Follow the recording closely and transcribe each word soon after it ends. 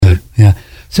Yeah.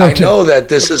 So I know that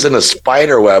this isn't a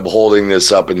spider web holding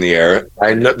this up in the air.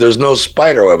 I know there's no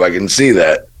spider web. I can see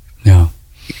that. Yeah.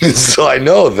 So I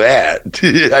know that.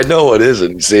 I know it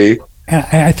isn't. See. And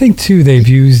I think too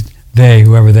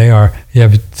whoever they are,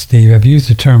 Steve, have used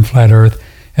the term flat Earth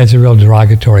as a real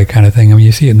derogatory kind of thing. I mean,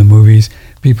 you see it in the movies.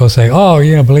 People say, "Oh,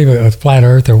 believe it was flat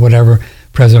Earth or whatever."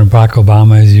 President Barack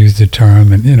Obama has used the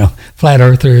term, and flat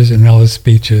Earthers in all his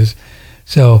speeches.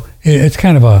 So it's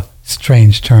kind of a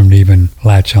strange term to even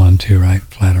latch on to, right?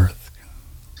 Flat Earth.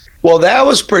 Well, that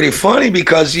was pretty funny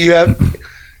because you have,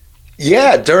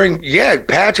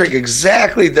 Patrick,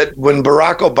 exactly that when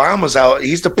Barack Obama's out,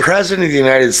 he's the president of the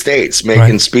United States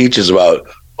making speeches about,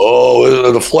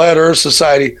 the Flat Earth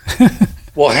Society.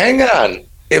 Well, hang on.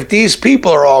 If these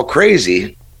people are all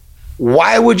crazy,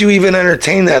 why would you even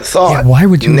entertain that thought? Yeah, why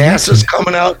would you? NASA's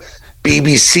coming out.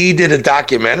 BBC did a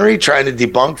documentary trying to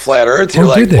debunk flat Earth. You're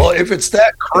like, well, if it's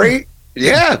that great,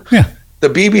 yeah. The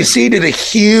BBC did a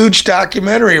huge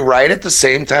documentary right at the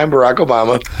same time Barack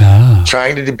Obama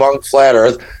trying to debunk flat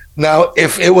Earth. Now,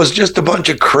 if it was just a bunch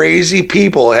of crazy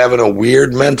people having a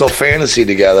weird mental fantasy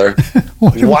together,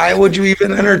 why would you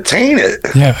even entertain it?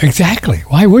 Yeah, exactly.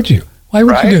 Why would you? Why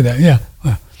would you do that? Yeah.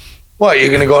 What, you're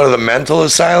going to go to the mental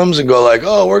asylums and go like,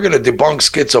 we're going to debunk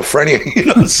schizophrenia?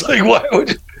 It's like, why would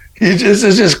you? It's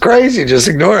just crazy. Just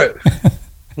ignore it.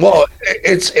 Well,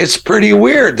 it's pretty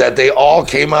weird that they all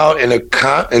came out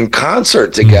in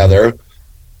concert together,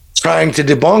 trying to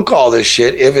debunk all this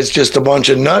shit. If it's just a bunch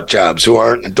of nut jobs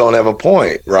who don't have a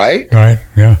point, right? Right.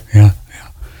 Yeah.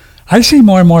 I see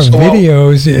more and more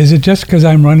videos. Is it just because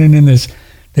I'm running in this?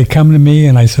 They come to me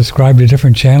and I subscribe to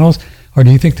different channels, or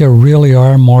do you think there really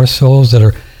are more souls that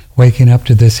are waking up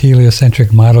to this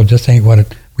heliocentric model? Just ain't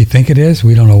what we think it is.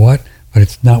 We don't know what. But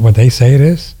it's not what they say it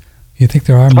is? You think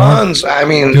there are tons? More? I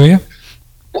mean, do you?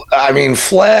 I mean,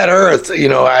 flat Earth,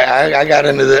 I got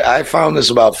into I found this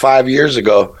about 5 years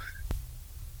ago.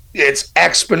 It's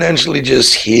exponentially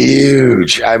just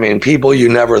huge. I mean, people you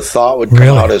never thought would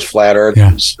come out as flat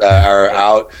Earthers are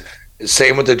out.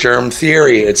 Same with the germ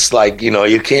theory. It's like,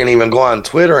 you can't even go on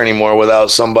Twitter anymore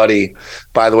without somebody.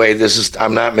 By the way,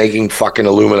 I'm not making fucking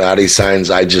Illuminati signs.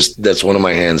 That's one of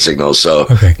my hand signals. So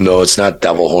no, it's not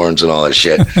devil horns and all that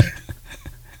shit.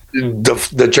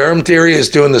 The germ theory is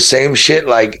doing the same shit.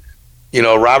 Like,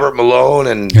 Robert Malone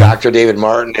and Dr. David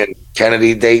Martin and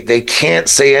Kennedy, they can't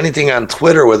say anything on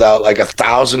Twitter without like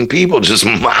 1,000 people just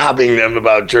mobbing them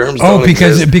about germs.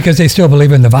 Because they still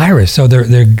believe in the virus, so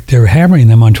they're hammering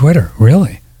them on Twitter.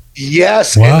 Really?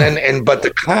 Yes, wow. But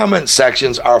the comment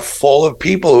sections are full of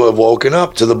people who have woken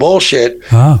up to the bullshit.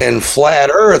 And flat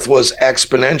Earth was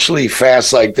exponentially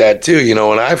fast like that too.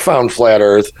 When I found flat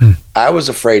Earth, I was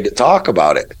afraid to talk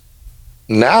about it.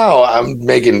 Now I'm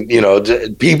making,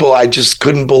 people I just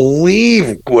couldn't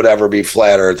believe would ever be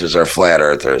flat earthers or flat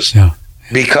earthers. Yeah.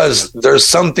 Because there's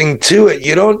something to it.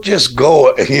 You don't just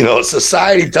go,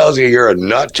 society tells you you're a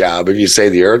nut job if you say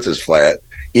the earth is flat,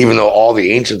 even though all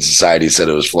the ancient societies said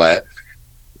it was flat.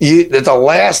 The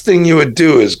last thing you would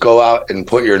do is go out and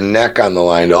put your neck on the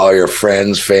line to all your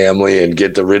friends, family, and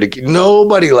get the ridicule.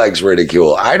 Nobody likes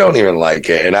ridicule. I don't even like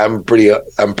it. And I'm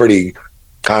pretty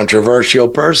controversial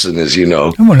person, as you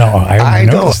know. Oh, no, I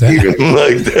don't even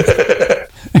like that.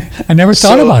 I never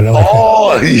thought about it like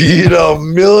that.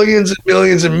 Millions and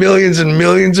millions and millions and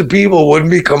millions of people wouldn't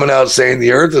be coming out saying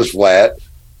the earth is flat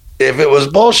if it was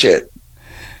bullshit.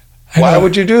 Why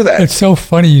would you do that? It's so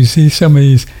funny. You see some of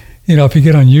these, if you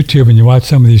get on YouTube and you watch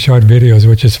some of these short videos,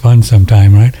 which is fun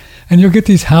sometime, right? And you'll get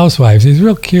these housewives, these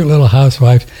real cute little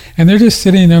housewives, and they're just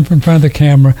sitting there in front of the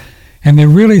camera, and they're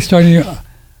really starting to...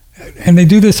 And they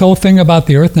do this whole thing about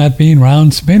the earth not being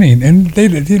round spinning. And they,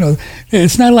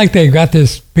 it's not like they got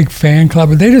this big fan club,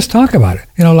 but they just talk about it.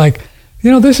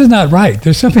 This is not right.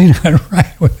 There's something not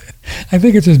right with it. I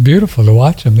think it's just beautiful to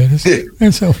watch them.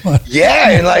 They're so fun. Yeah.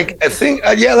 And I think,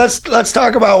 let's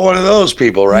talk about one of those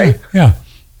people, right? Yeah.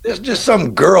 There's just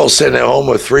some girl sitting at home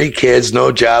with 3 kids,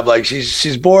 no job. Like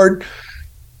she's bored.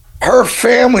 Her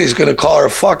family's going to call her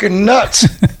fucking nuts.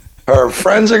 Her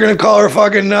friends are going to call her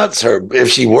fucking nuts. If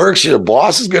she works, her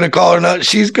boss is going to call her nuts.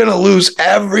 She's going to lose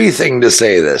everything to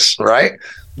say this, right?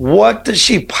 What does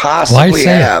she possibly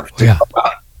have to come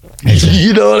out?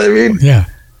 You know what I mean? Yeah.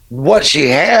 What she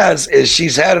has is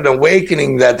she's had an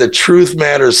awakening that the truth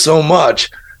matters so much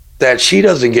that she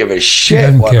doesn't give a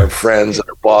shit what her friends and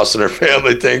her boss and her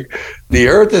family think. The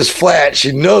earth is flat.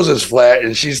 She knows it's flat,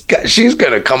 and she's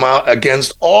going to come out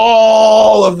against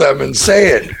all of them and say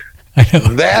it.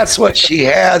 That's what she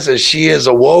has, is she is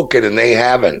awoken and they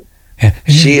haven't. Yeah.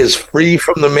 She is free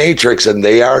from the matrix and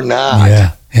they are not.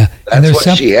 Yeah. That's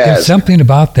what she has. There's something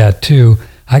about that too.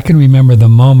 I can remember the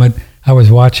moment I was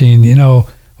watching,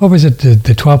 what was it, the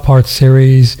 12-part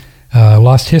series,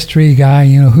 Lost History guy,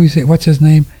 who's it? What's his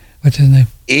name?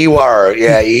 Ewar,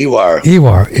 yeah, Ewar.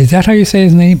 Ewar. Is that how you say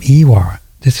his name? Ewar.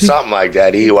 Something like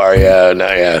that, Ewar,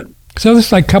 yeah. So this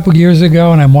is like a couple years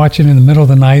ago, and I'm watching in the middle of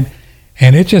the night,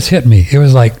 and it just hit me. It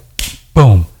was like,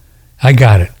 boom, I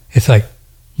got it. It's like,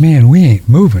 man, we ain't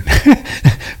moving.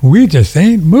 We just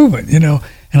ain't moving,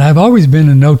 And I've always been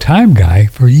a no-time guy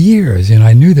for years.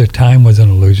 I knew that time was an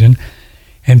illusion.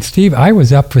 And Steve, I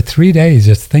was up for 3 days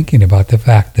just thinking about the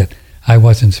fact that I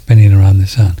wasn't spinning around the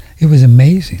sun. It was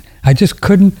amazing. I just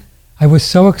couldn't. I was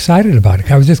so excited about it.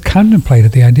 I was just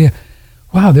contemplating the idea.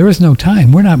 Wow, there is no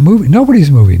time. We're not moving. Nobody's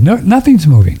moving. Nothing's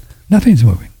moving. Nothing's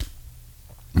moving.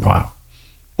 Wow.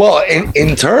 Well,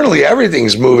 internally,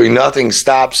 everything's moving. Nothing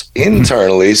stops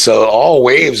internally. So all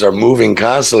waves are moving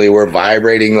constantly. We're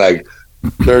vibrating like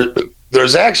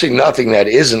there's actually nothing that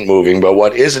isn't moving. But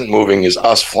what isn't moving is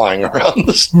us flying around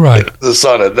the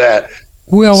sun at that.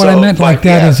 Well, what I meant like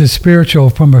that is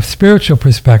from a spiritual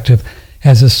perspective,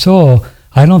 as a soul,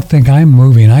 I don't think I'm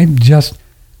moving.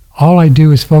 All I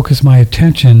do is focus my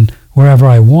attention wherever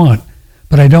I want,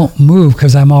 but I don't move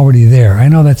because I'm already there. I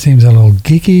know that seems a little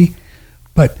geeky,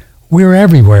 but we're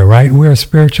everywhere, right? We're a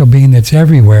spiritual being that's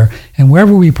everywhere, and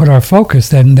wherever we put our focus,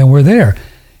 then we're there.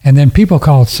 And then people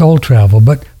call it soul travel,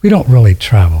 but we don't really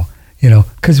travel,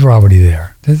 because we're already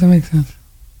there. Does that make sense?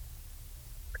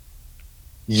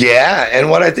 Yeah, and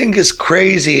what I think is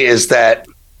crazy is that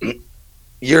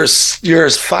your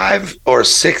 5th or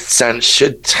 6th sense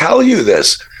should tell you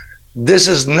this. This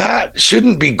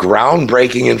shouldn't be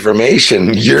groundbreaking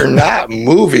information. You're not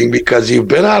moving because you've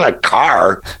been on a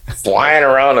car flying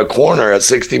around a corner at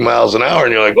 60 miles an hour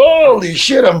and you're like, holy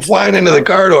shit, I'm flying into the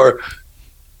car door.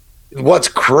 What's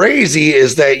crazy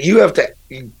is that you have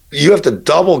to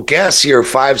double guess your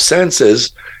 5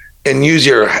 senses and use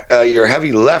your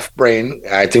heavy left brain.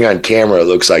 I think on camera it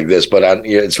looks like this, but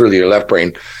it's really your left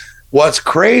brain. What's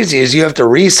crazy is you have to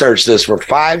research this for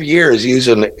 5 years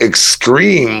using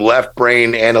extreme left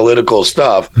brain analytical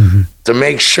stuff to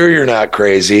make sure you're not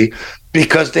crazy,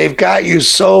 because they've got you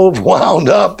so wound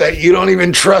up that you don't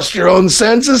even trust your own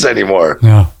senses anymore.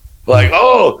 Yeah. Like,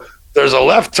 there's a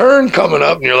left turn coming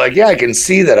up, and you're like, yeah, I can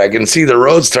see that. I can see the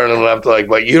roads turning left. Like,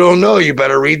 but you don't know. You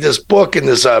better read this book and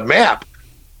this map.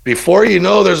 Before you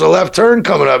know there's a left turn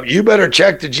coming up, you better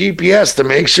check the GPS to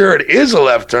make sure it is a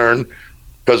left turn.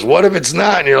 Because what if it's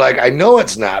not? And you're like, I know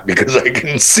it's not, because I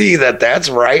can see that that's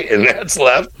right and that's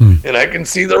left, and I can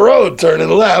see the road turning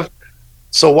left.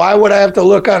 So why would I have to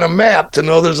look on a map to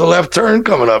know there's a left turn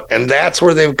coming up? And that's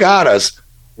where they've got us.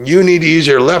 You need to use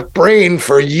your left brain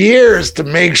for years to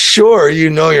make sure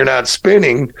you're not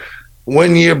spinning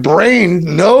when your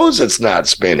brain knows it's not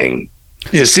spinning.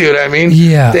 You see what I mean?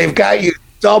 Yeah. They've got you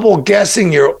double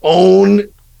guessing your own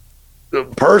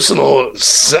personal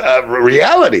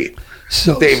reality.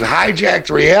 So they've hijacked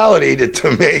reality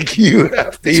to make you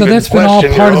have to even question. So that's been all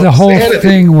part of the whole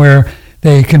thing, where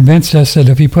they convinced us that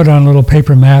if you put on a little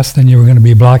paper mask, then you were going to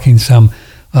be blocking some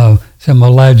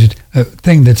alleged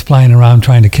thing that's flying around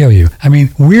trying to kill you. I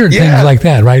mean, weird things like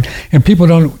that, right? And people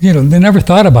don't, they never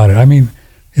thought about it. I mean,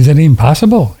 is it even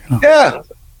possible? Yeah.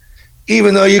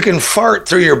 Even though you can fart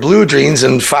through your blue jeans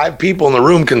and 5 people in the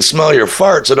room can smell your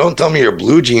fart, so don't tell me your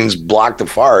blue jeans block the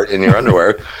fart in your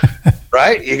underwear.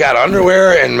 Right? You got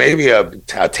underwear and maybe a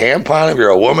tampon if you're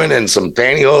a woman and some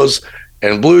pantyhose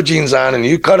and blue jeans on, and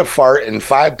you cut a fart and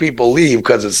 5 people leave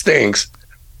because it stinks.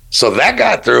 So that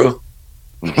got through.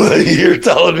 You're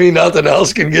telling me nothing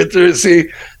else can get through? See,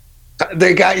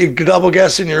 they got you double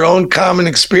guessing your own common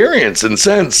experience and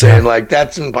sense, saying like,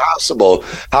 that's impossible.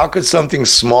 How could something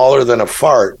smaller than a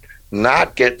fart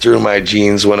not get through my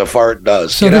jeans when a fart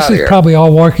does? So this is probably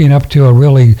all working up to a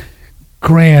really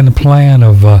grand plan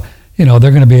of, they're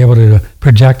going to be able to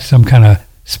project some kind of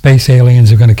space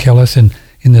aliens are going to kill us in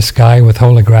the sky with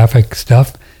holographic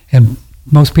stuff, and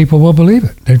most people will believe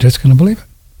it. They're just going to believe it.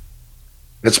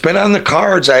 It's been on the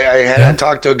cards. I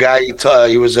talked to a guy. He's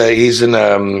in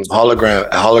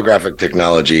holographic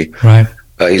technology. Right.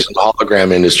 He's in the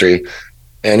hologram industry,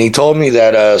 and he told me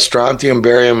that strontium,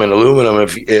 barium, and aluminum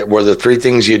were the 3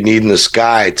 things you'd need in the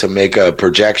sky to make a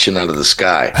projection out of the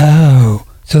sky. Oh,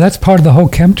 so that's part of the whole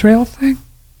chemtrail thing?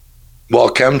 Well,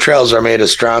 chemtrails are made of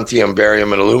strontium,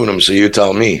 barium, and aluminum, so you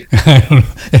tell me.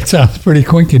 It sounds pretty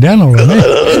coincidental to me.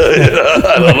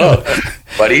 I don't know.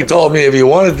 But he told me if you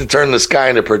wanted to turn the sky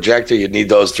into a projector, you'd need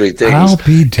those 3 things. I'll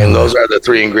be damned. And those are the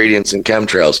 3 ingredients in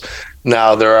chemtrails.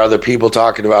 Now, there are other people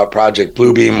talking about Project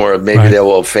Bluebeam, where maybe they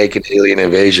will fake an alien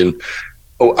invasion.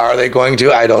 Oh, are they going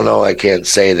to? I don't know. I can't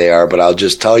say they are, but I'll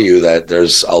just tell you that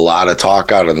there's a lot of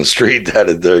talk out on the street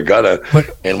that they're gonna.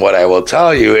 And what I will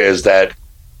tell you is that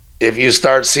if you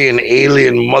start seeing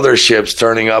alien motherships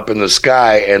turning up in the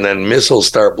sky and then missiles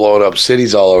start blowing up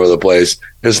cities all over the place,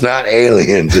 it's not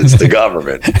aliens, it's the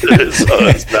government. So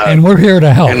it's not, and we're here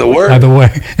to help, and by the way.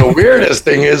 The weirdest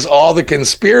thing is all the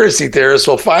conspiracy theorists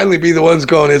will finally be the ones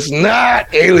going, it's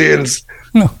not aliens.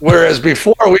 No. Whereas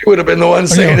before, we would have been the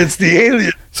ones saying it's the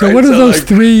aliens. So right? What are those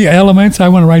three elements? I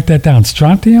want to write that down.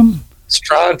 Strontium?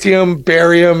 Strontium,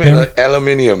 barium, and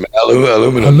aluminium.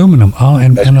 Aluminum. Aluminum. Oh,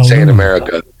 and aluminum. Say in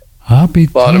America.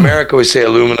 Well, in America, we say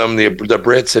aluminum. The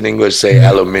Brits in English say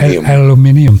aluminium.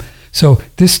 Aluminium. So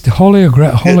this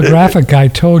holographic guy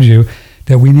told you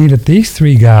that we needed these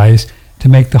three guys to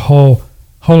make the whole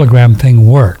hologram thing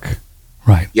work.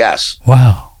 Right. Yes.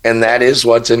 Wow. And that is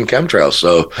what's in chemtrails.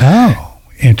 So. Oh.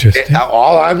 Interesting.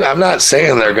 I'm not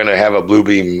saying they're going to have a blue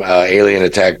beam alien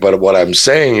attack, but what I'm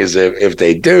saying is if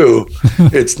they do,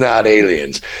 it's not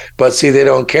aliens. But see, they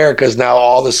don't care because now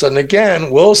all of a sudden, again,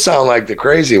 we'll sound like the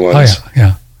crazy ones. Oh,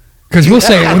 yeah. Because we'll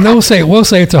say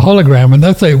it's a hologram, and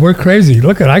they'll say we're crazy.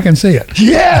 Look, I can see it.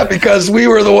 Yeah, because we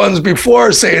were the ones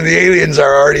before saying the aliens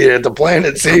are already at the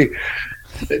planet. See,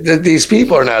 these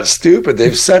people are not stupid.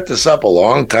 They've set this up a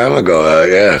long time ago.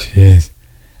 Yeah. Jeez.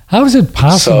 How is it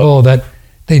possible that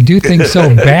they do things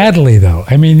so badly, though?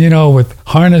 I mean, with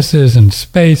harnesses and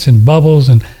space and bubbles,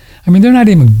 and I mean, they're not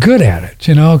even good at it.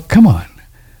 Come on.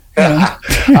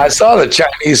 I saw the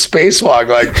Chinese spacewalk,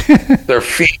 like their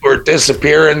feet were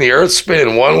disappearing, the Earth's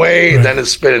spinning one way, right. Then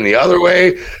it's spinning the other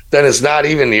way, then it's not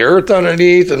even the Earth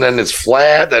underneath, and then it's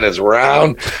flat, then it's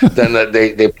round, then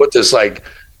they put this like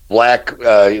black,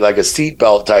 like a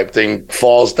seatbelt type thing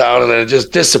falls down, and then it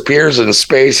just disappears in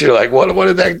space. You're like, what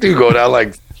did that do? Go down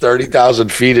like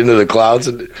 30,000 feet into the clouds?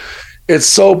 And it's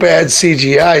so bad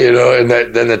CGI, and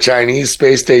then the Chinese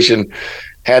space station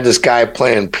had this guy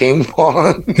playing ping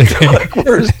pong. Like,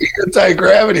 where's the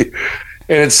anti-gravity?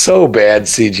 And it's so bad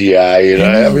CGI,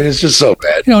 I mean, it's just so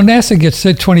bad. NASA gets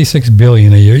 $26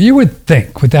 billion a year. You would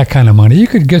think with that kind of money, you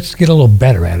could get a little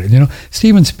better at it.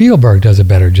 Steven Spielberg does a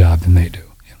better job than they do.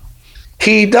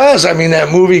 He does. I mean,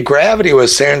 that movie Gravity with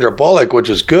Sandra Bullock, which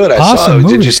is good. Awesome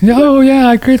movie. Did you see it? Oh,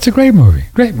 yeah. It's a great movie.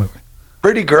 Great movie.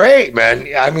 Pretty great, man.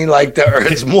 I mean, like,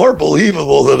 it's more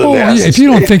believable than the NASA. If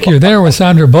you don't think you're there with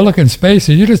Sandra Bullock in space,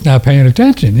 you're just not paying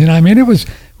attention. I mean, it was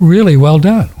really well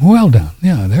done. Well done.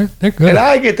 Yeah, they're good. And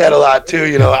I get that a lot,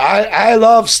 too. I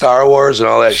love Star Wars and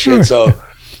all that shit, so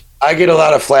I get a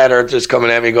lot of flat earthers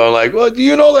coming at me going like, well, do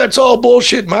you know that's all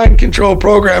bullshit mind control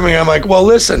programming? I'm like, well,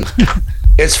 listen,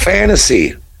 it's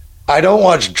fantasy. I don't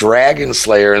watch Dragon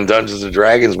Slayer and Dungeons and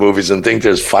Dragons movies and think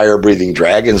there's fire-breathing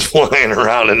dragons flying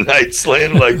around at night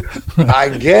slaying. Like, I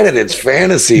get it. It's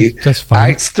fantasy. That's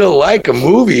fine. I still like a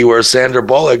movie where Sandra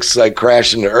Bullock's like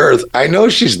crashing to Earth. I know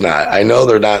she's not. I know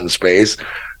they're not in space.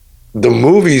 The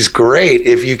movie's great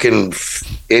if you can,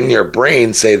 in your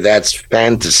brain, say that's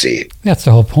fantasy. That's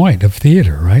the whole point of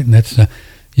theater, right? And that's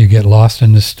you get lost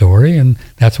in the story, and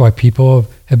that's why people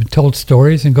have told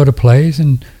stories and go to plays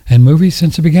and movies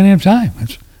since the beginning of time.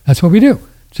 That's what we do.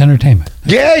 It's entertainment.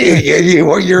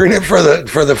 You're in it for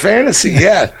the fantasy.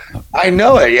 Yeah, I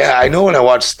know it. Yeah, I know when I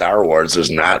watch Star Wars,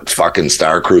 there's not fucking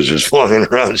Star Cruisers flying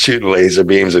around shooting laser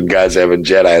beams and guys having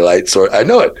Jedi light swords. I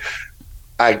know it.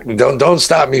 I don't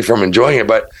stop me from enjoying it,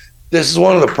 but this is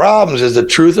one of the problems: is the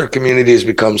truther community has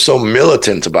become so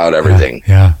militant about everything.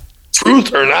 Yeah.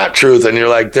 Truth or not truth, and you're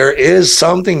like, there is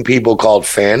something people called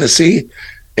fantasy,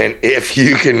 and if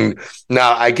you can,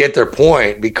 now I get their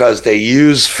point because they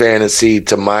use fantasy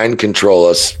to mind control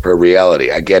us for reality.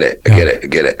 I get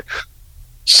it.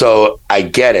 So I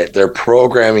get it. They're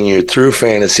programming you through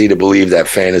fantasy to believe that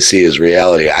fantasy is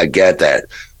reality. I get that.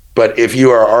 But if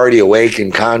you are already awake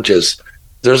and conscious,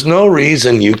 there's no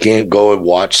reason you can't go and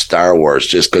watch Star Wars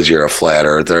just because you're a flat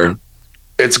earther.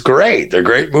 It's great. They're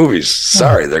great movies.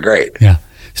 Sorry, they're great. Yeah.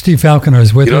 Steve Falconer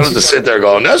is with us. You don't have to sit there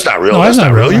going, that's not real. No, that's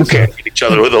not real. You can't hit each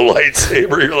other with a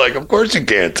lightsaber. You're like, of course you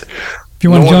can't. If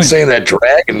you want no one's saying that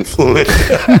dragon fluid.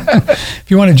 If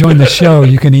you want to join the show,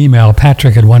 you can email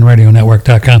Patrick at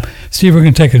oneradionetwork.com. Steve, we're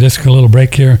going to take a little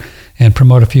break here and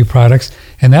promote a few products.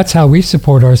 And that's how we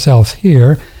support ourselves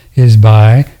here, is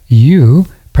by you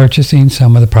purchasing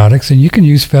some of the products. And you can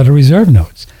use Federal Reserve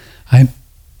notes. I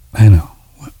know.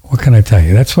 What can I tell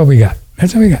you? That's what we got.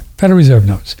 Federal Reserve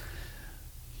notes.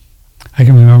 I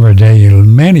can remember a day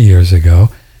many years ago,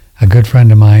 a good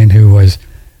friend of mine who was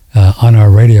on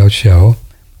our radio show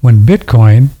when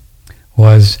Bitcoin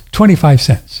was 25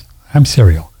 cents. I'm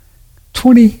serial.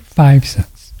 25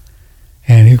 cents.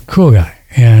 And he was a cool guy.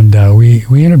 And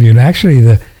we interviewed. Actually,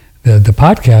 the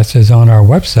podcast is on our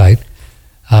website.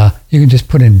 You can just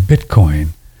put in Bitcoin.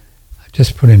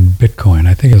 Just put in Bitcoin.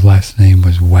 I think his last name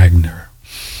was Wagner.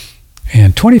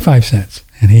 And 25 cents.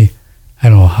 And I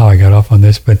don't know how I got off on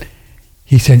this, but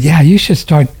he said, yeah, you should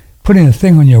start putting a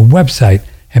thing on your website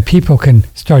and people can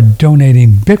start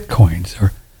donating Bitcoins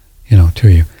or, to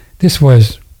you. This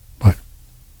was,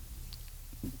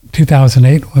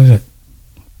 2008? Was it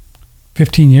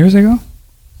 15 years ago?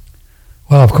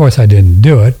 Well, of course I didn't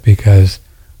do it because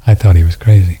I thought he was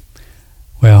crazy.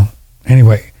 Well,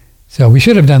 anyway, so we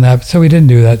should have done that, so we didn't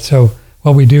do that. So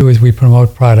what we do is we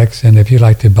promote products, and if you'd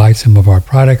like to buy some of our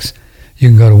products, you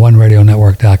can go to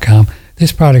oneradionetwork.com.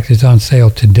 This product is on sale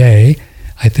today,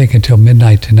 I think until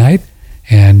midnight tonight.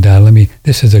 And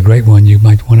this is a great one you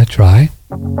might want to try.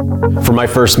 For my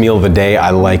first meal of the day, I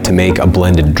like to make a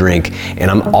blended drink,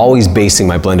 and I'm always basing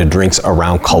my blended drinks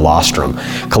around colostrum.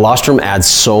 Colostrum adds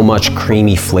so much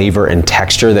creamy flavor and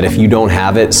texture that if you don't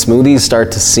have it, smoothies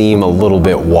start to seem a little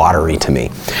bit watery to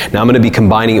me. Now I'm going to be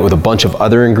combining it with a bunch of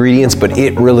other ingredients, but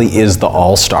it really is the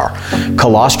all-star.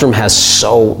 Colostrum has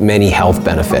so many health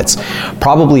benefits.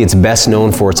 Probably it's best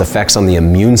known for its effects on the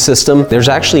immune system. There's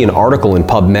actually an article in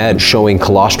PubMed showing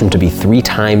colostrum to be 3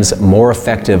 times more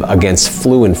effective against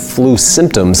flu and flu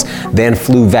symptoms than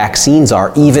flu vaccines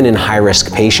are, even in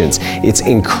high-risk patients. It's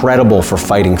incredible for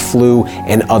fighting flu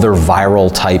and other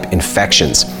viral type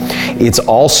infections. It's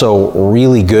also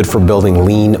really good for building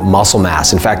lean muscle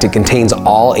mass. In fact, it contains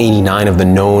all 89 of the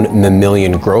known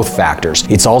mammalian growth factors.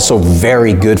 It's also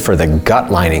very good for the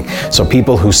gut lining. So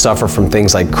people who suffer from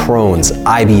things like Crohn's,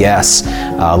 IBS,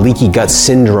 leaky gut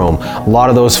syndrome, a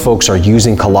lot of those folks are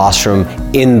using colostrum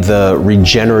in the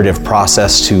regenerative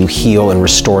process to heal and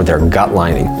restore their gut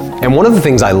lining. And one of the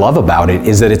things I love about it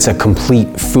is that it's a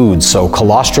complete food. So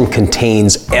colostrum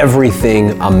contains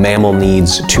everything a mammal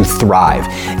needs to thrive.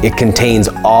 It contains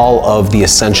all of the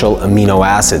essential amino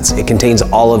acids. It contains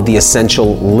all of the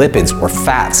essential lipids or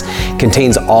fats. It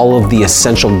contains all of the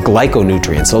essential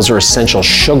glyconutrients. Those are essential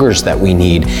sugars that we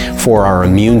need for our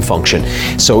immune function.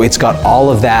 So it's got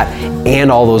all of that and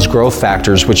all those growth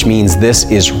factors, which means this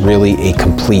is really a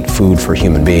complete food for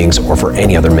human beings or for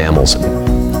any other mammals.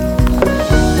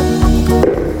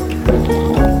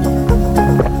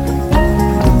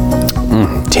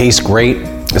 Tastes great.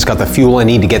 It's got the fuel I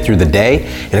need to get through the day,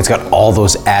 and it's got all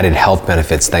those added health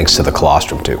benefits thanks to the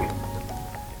colostrum too.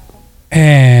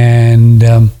 And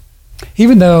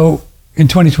even though in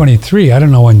 2023, I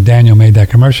don't know when Daniel made that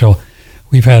commercial,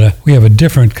 we have a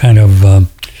different kind of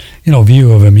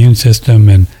view of immune system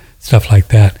and stuff like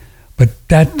that. But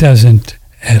that doesn't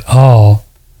at all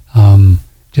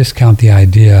discount the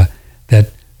idea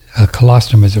that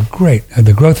colostrum is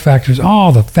the growth factors,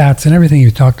 all the fats and everything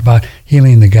you talked about,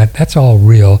 healing the gut, that's all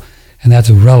real and that's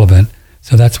relevant.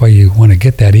 So that's why you want to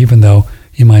get that, even though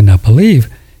you might not believe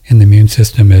in the immune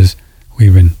system as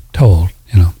we've been told,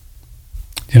 You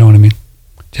know what I mean?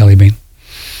 Jelly bean.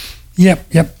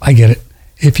 Yep, I get it.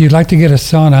 If you'd like to get a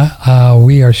sauna,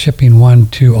 we are shipping one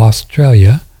to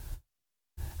Australia,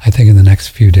 I think in the next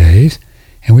few days,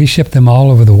 and we ship them all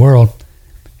over the world.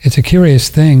 It's a curious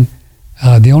thing.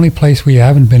 The only place we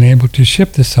haven't been able to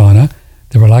ship the sauna,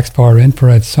 the Relax Bar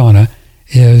infrared sauna,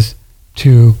 is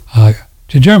to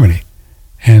Germany.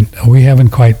 And we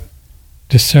haven't quite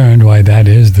discerned why that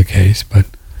is the case, but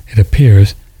it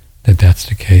appears that that's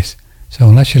the case. So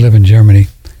unless you live in Germany,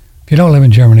 if you don't live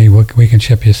in Germany, we can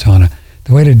ship you a sauna.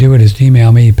 The way to do it is to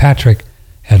email me, Patrick,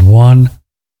 at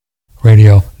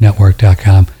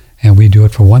oneradionetwork.com, and we do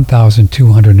it for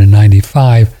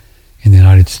 $1,295 in the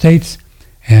United States.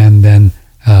 And then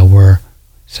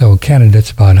Canada's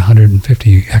about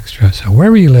 150 extra. So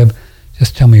wherever you live,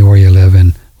 just tell me where you live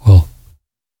and we'll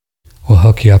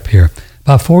hook you up here.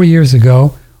 About 4 years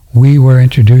ago, we were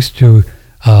introduced to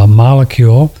a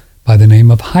molecule by the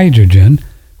name of hydrogen,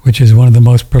 which is one of the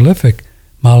most prolific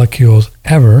molecules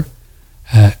ever.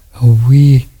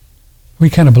 We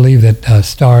kind of believe that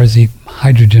stars eat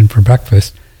hydrogen for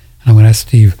breakfast. And I'm going to ask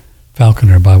Steve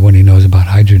Falconer about what he knows about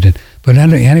hydrogen. But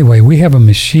anyway, we have a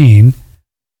machine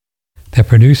that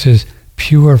produces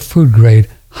pure food-grade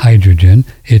hydrogen.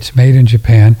 It's made in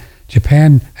Japan.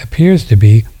 Japan appears to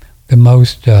be the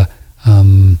most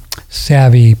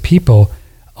savvy people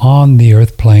on the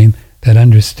Earth plane that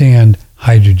understand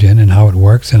hydrogen and how it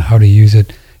works and how to use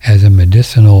it as a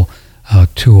medicinal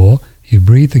tool. You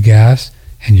breathe the gas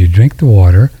and you drink the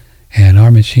water, and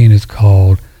our machine is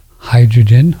called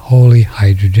Hydrogen, Holy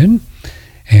Hydrogen.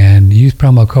 And use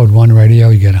promo code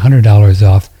OneRadio, you get $100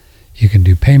 off. You can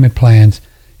do payment plans.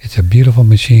 It's a beautiful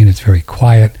machine. It's very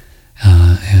quiet,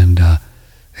 and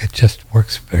it just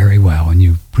works very well. And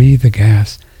you breathe the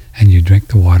gas and you drink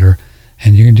the water,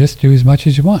 and you can just do as much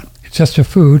as you want. It's just a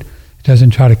food. It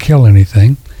doesn't try to kill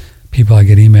anything. People, I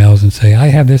get emails and say, I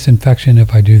have this infection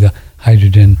if I do the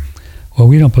hydrogen. Well,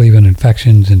 we don't believe in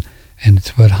infections, and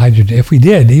it's what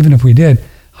hydrogen, even if we did,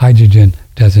 hydrogen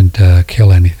doesn't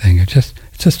kill anything. It's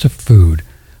just a food.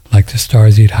 Like the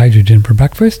stars eat hydrogen for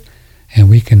breakfast, and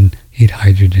we can eat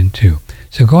hydrogen too.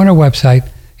 So go on our website,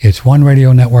 it's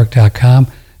oneradionetwork.com,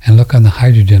 and look on the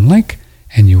hydrogen link,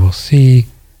 and you will see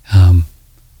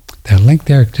that link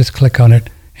there. Just click on it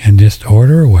and just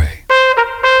order away.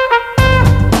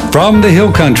 From the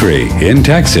Hill Country in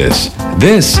Texas,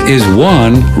 this is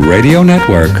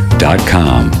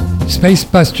OneRadioNetwork.com.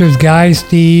 Spacebusters guy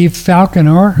Steve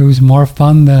Falconer, who's more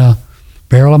fun than a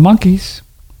barrel of monkeys.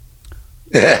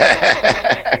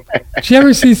 Did you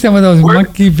ever see some of those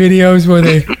monkey videos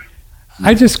where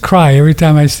I just cry every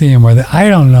time I see them, I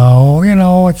don't know,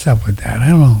 what's up with that? I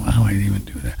don't know how I even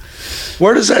do that.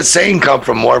 Where does that saying come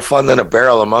from? More fun than a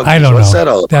barrel of monkeys? I don't know. What's that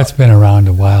all about? That's been around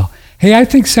a while. Hey, I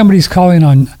think somebody's calling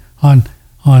on I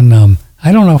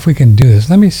don't know if we can do this.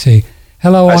 Let me see.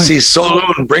 Hello. I see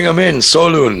Saloon. Bring them in.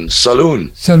 Saloon. The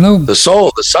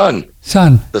soul, the sun.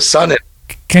 The sun.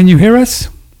 Can you hear us?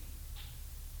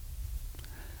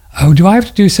 Oh, do I have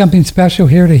to do something special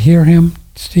here to hear him,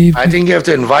 Steve? I think you have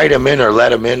to invite him in or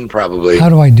let him in, probably. How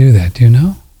do I do that? Do you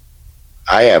know?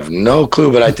 I have no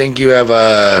clue, but I think you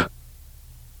have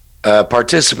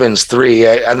participants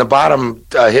 3. On the bottom,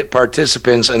 hit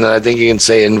participants, and then I think you can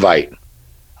say invite.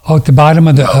 Oh, at the bottom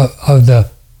of the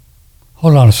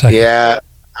hold on a second. Yeah,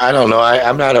 I don't know.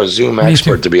 I'm not a Zoom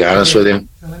expert, to be honest with you.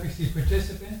 So let me see,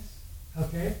 participants.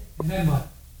 Okay, and then what?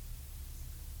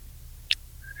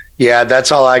 Yeah,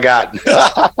 that's all I got.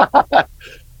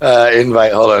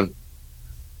 Invite, hold on.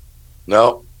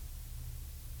 No.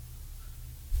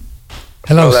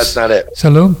 Hello. No, that's not it.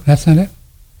 Saloon, that's not it?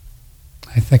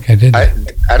 I think I did. I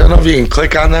don't know if you can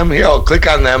click on them. Here, I'll click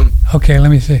on them. Okay, let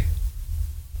me see.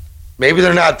 Maybe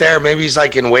they're not there. Maybe he's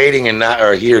like in waiting and not,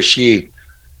 or he or she.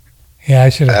 Yeah, I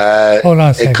should have. Hold on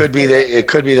a second. It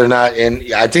could be they're not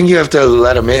in. I think you have to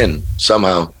let them in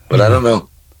somehow, but I don't know.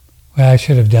 Well, I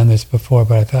should have done this before,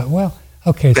 but I thought, well,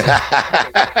 okay. So, so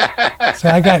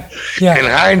I got, yeah. In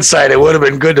hindsight, it would have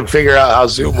been good to figure out how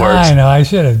Zoom works. I know, I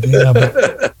should have.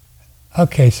 But,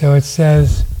 okay, so it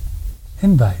says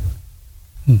invite.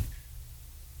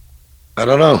 I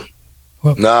don't know.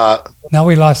 Well, no. Now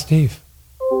we lost Steve.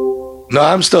 No,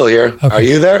 I'm still here. Okay. Are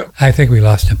you there? I think we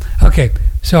lost him. Okay,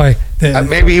 so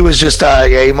maybe he was just,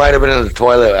 he might have been in the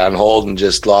toilet on hold and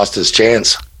just lost his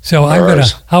chance. So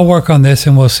I'll work on this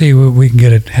and we'll see what we can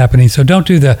get it happening. So don't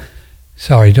do the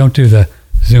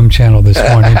Zoom channel this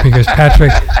morning because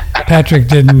Patrick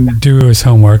didn't do his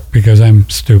homework because I'm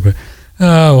stupid.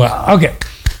 Oh, well, okay.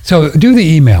 So do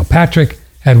the email,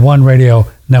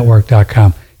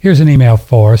 patrick@oneradionetwork.com. Here's an email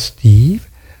for Steve.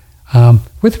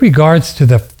 With regards to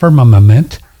the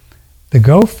firmament, the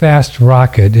Go Fast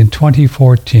rocket in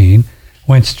 2014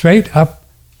 went straight up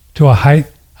to a height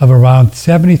of around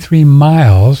 73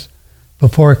 miles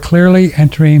before clearly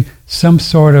entering some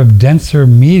sort of denser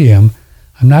medium.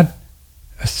 I'm not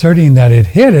asserting that it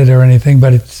hit it or anything,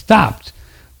 but it stopped.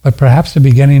 But perhaps the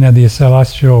beginning of the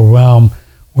celestial realm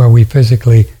where we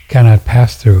physically cannot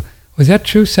pass through. Was that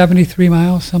true? 73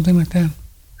 miles, something like that?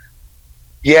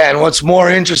 Yeah, and what's more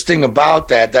interesting about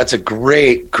that's a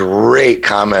great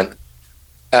comment.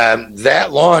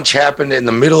 That launch happened in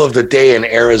the middle of the day in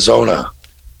Arizona.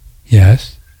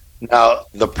 Yes. Now,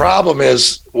 the problem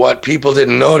is what people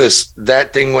didn't notice,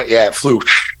 that thing it flew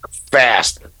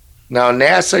fast. Now,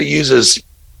 NASA uses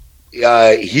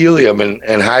helium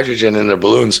and hydrogen in their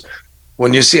balloons.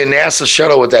 When you see a NASA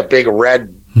shuttle with that big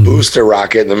red booster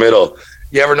rocket in the middle,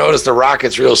 you ever notice the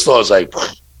rocket's real slow? It's like,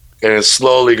 and it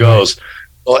slowly goes. Right.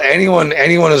 Well, anyone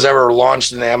who's ever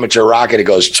launched an amateur rocket,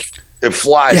 it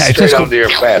flies straight up there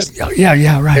fast.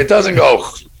 Yeah, right. It doesn't go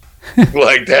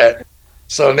like that.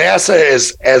 So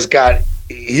NASA has got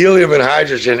helium and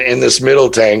hydrogen in this middle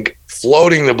tank,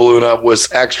 floating the balloon up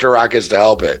with extra rockets to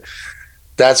help it.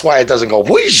 That's why it doesn't go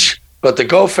whoosh. But the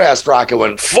Go Fast rocket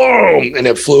went boom, and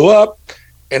it flew up,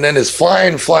 and then it's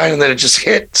flying, and then it just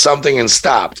hit something and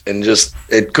stopped, and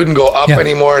it couldn't go up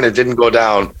anymore, and it didn't go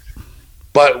down.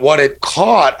 But what it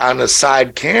caught on the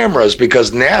side cameras,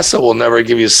 because NASA will never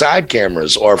give you side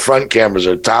cameras or front cameras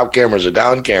or top cameras or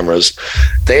down cameras,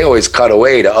 they always cut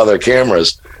away to other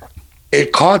cameras.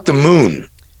 It caught the moon.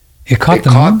 It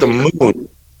caught the moon.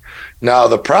 Now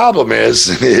the problem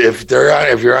is if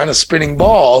you're on a spinning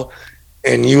ball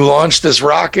and you launch this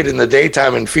rocket in the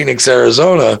daytime in Phoenix,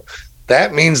 Arizona,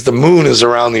 that means the moon is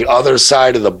around the other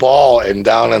side of the ball and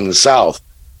down in the south,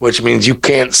 which means you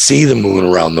can't see the moon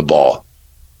around the ball.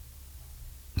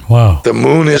 Wow. The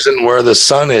moon isn't where the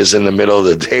sun is in the middle of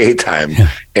the daytime,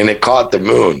 and it caught the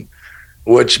moon,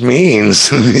 which means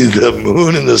the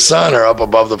moon and the sun are up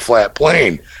above the flat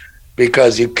plane,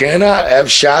 because you cannot have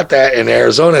shot that in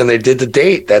Arizona. And they did the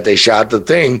date that they shot the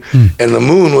thing, and the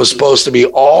moon was supposed to be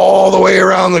all the way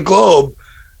around the globe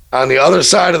on the other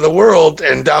side of the world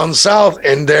and down south,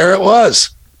 and there it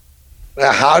was.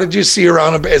 Now, how did you see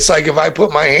around it's like if I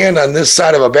put my hand on this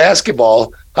side of a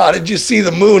basketball, how did you see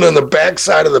the moon on the back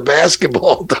side of the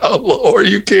basketball down lower?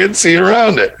 You can't see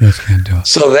around it. Yes, can't do it.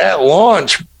 So that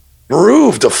launch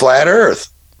proved a flat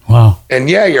Earth. Wow. And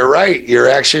yeah, you're right. You're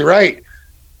actually right.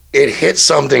 It hit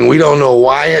something. We don't know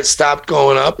why it stopped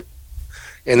going up.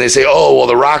 And they say, oh, well,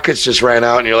 the rockets just ran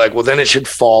out. And you're like, well, then it should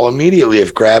fall immediately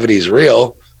if gravity's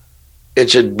real. It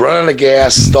should run out of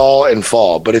gas, stall, and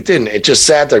fall. But it didn't. It just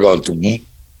sat there going,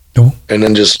 and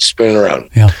then just spinning around.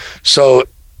 Yeah. So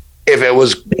if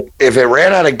it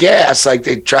ran out of gas, like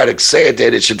they try to say it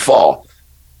did, it should fall.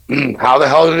 How the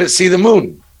hell did it see the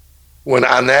moon? When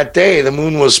on that day, the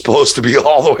moon was supposed to be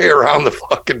all the way around the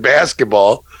fucking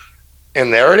basketball.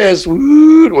 And there it is.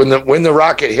 When the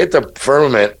rocket hit the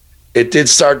firmament, it did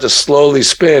start to slowly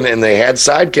spin, and they had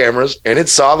side cameras, and it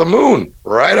saw the moon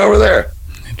right over there.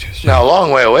 Now, a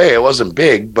long way away, it wasn't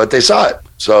big, but they saw it.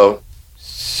 So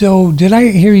did I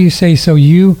hear you say, so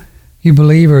you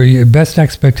believe, or your best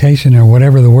expectation, or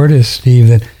whatever the word is, Steve,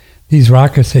 that these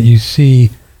rockets that you see,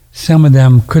 some of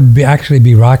them could actually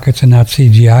be rockets and not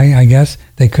CGI, I guess?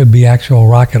 They could be actual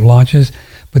rocket launches,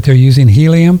 but they're using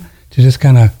helium to just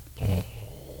kind of...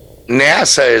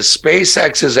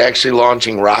 SpaceX is actually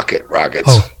launching rockets.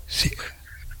 Oh, see.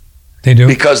 They do?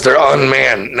 Because they're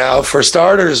unmanned. Now, for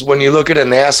starters, when you look at a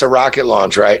NASA rocket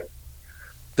launch, right,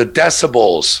 the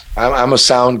decibels, I'm a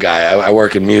sound guy. I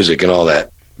work in music and all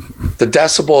that. The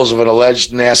decibels of an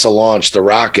alleged NASA launch, the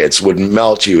rockets, would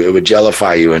melt you. It would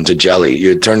jellify you into jelly.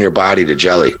 You'd turn your body to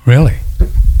jelly. Really?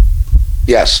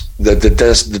 Yes. The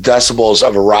decibels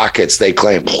of rockets, they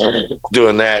claim,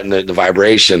 doing that, and the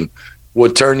vibration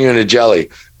would turn you into jelly.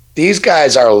 These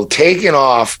guys are taking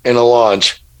off in a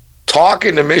launch,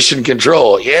 talking to mission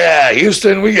control. Yeah,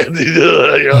 Houston, we got to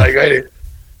do it. You're like, hey,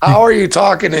 how are you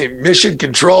talking to mission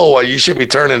control while you should be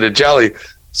turning to jelly?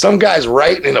 Some guy's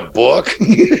writing in a book.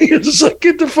 You're just like,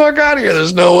 get the fuck out of here.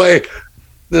 There's no way.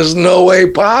 There's no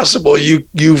way possible you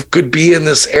could be in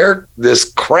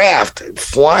this craft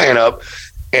flying up.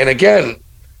 And again,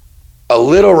 a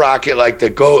little rocket like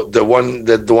the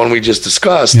one we just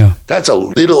discussed, that's a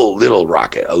little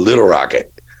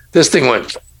rocket, This thing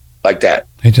went like that.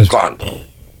 It just gone.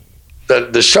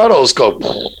 The shuttles go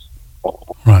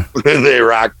right, and they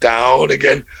rock down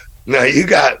again. Now you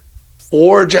got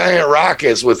 4 giant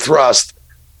rockets with thrust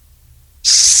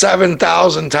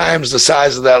 7,000 times the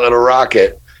size of that little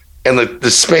rocket, and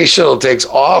the space shuttle takes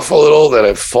off a little, then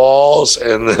it falls,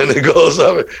 and then it goes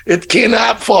up. It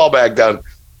cannot fall back down.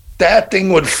 That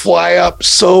thing would fly up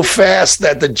so fast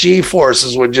that the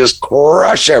G-forces would just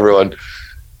crush everyone.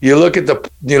 You look at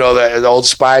the old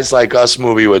Spies Like Us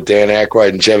movie with Dan Aykroyd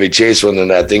and Chevy Chase, when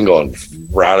that thing going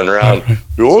round and around.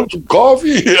 You want some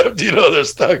coffee? They're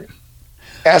stuck.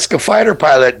 Ask a fighter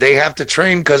pilot. They have to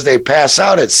train because they pass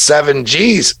out at 7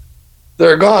 Gs.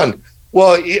 They're gone.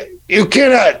 Well, you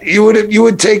cannot. You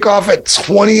would take off at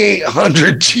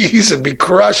 2,800 Gs and be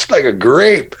crushed like a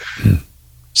grape.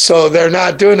 So they're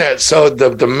not doing that. So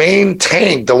the main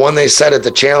tank, the one they set at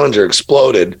the Challenger,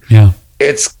 exploded. Yeah.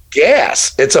 It's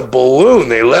gas. It's a balloon.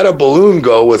 They let a balloon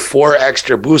go with 4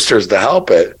 extra boosters to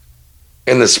help it.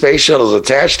 And the space shuttle's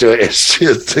attached to it. It's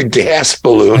just a gas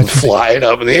balloon flying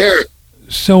up in the air.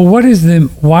 So why did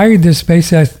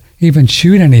SpaceX even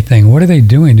shoot anything? What are they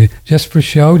doing? Just for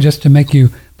show? Just to make you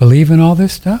believe in all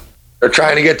this stuff? They're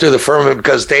trying to get through the firmament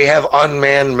because they have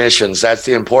unmanned missions. That's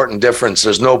the important difference.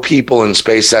 There's no people in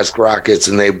SpaceX rockets,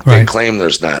 and they claim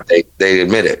there's not. They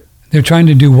admit it. They're trying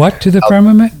to do what to the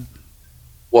firmament?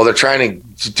 Well, they're trying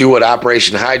to do what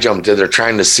Operation High Jump did. They're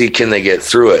trying to see, can they get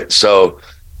through it? So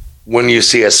when you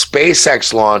see a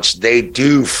SpaceX launch, they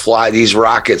do fly. These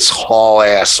rockets haul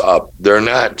ass up. They're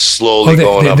not slowly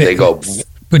going up. They go.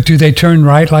 But do they turn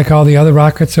right like all the other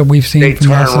rockets that we've seen? They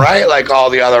turn right like all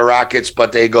the other rockets,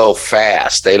 but they go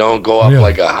fast. They don't go up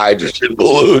like a hydrogen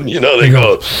balloon. They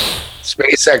go.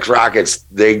 SpaceX rockets,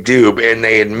 they do, and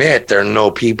they admit there are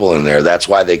no people in there. That's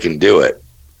why they can do it.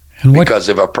 Because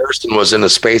if a person was in a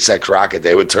SpaceX rocket,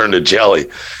 they would turn to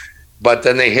jelly. But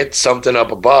then they hit something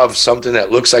up above, something that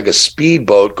looks like a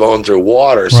speedboat going through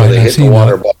water. So they hit the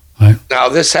water above. Right. Now,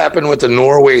 this happened with the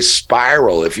Norway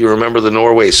Spiral. If you remember the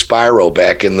Norway Spiral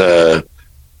back in the,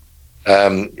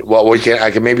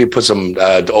 I can maybe put some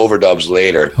overdubs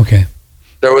later. Okay.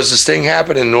 There was this thing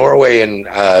happen in Norway, and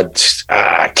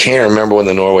I can't remember when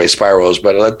the Norway Spiral was,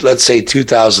 but let's say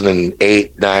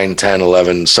 2008, 9, 10,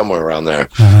 11, somewhere around there.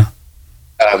 Uh-huh.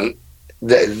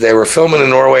 They were filming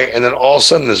in Norway, and then all of a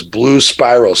sudden this blue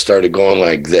spiral started going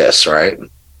like this, right?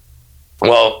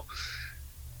 Well,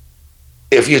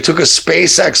 if you took a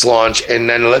SpaceX launch, and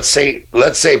then let's say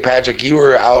Patrick, you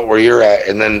were out where you're at,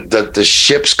 and then the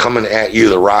ship's coming at you,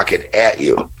 the rocket at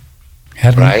you,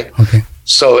 right? Okay.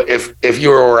 So if you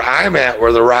were where I'm at,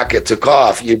 where the rocket took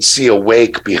off, you'd see a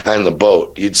wake behind the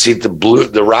boat. You'd see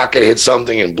the rocket hit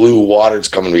something and blue water's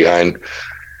coming behind.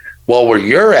 Well, where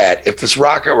you're at, if this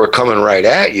rocket were coming right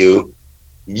at you,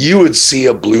 you would see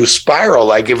a blue spiral.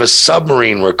 Like if a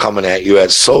submarine were coming at you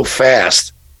at so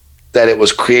fast that it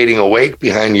was creating a wake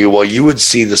behind you, well, you would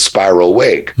see the spiral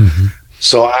wake. Mm-hmm.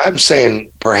 So I'm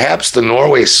saying perhaps the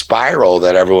Norway Spiral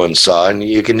that everyone saw, and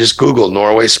you can just Google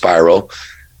Norway Spiral.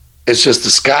 It's just the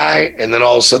sky, and then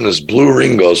all of a sudden this blue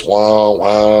ring goes, wow,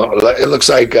 wow. It looks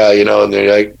like, and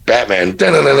they're like Batman,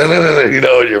 and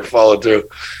you're following through.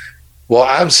 Well,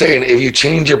 I'm saying if you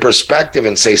change your perspective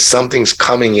and say something's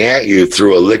coming at you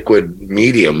through a liquid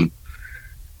medium,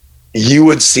 you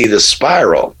would see the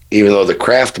spiral, even though the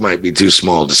craft might be too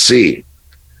small to see.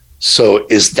 So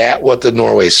is that what the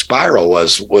Norway Spiral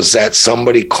was? Was that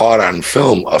somebody caught on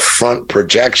film, a front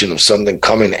projection of something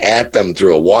coming at them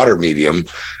through a water medium,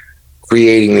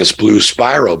 creating this blue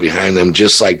spiral behind them,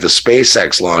 just like the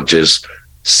SpaceX launches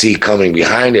see coming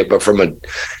behind it? But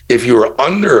if you were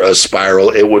under a spiral,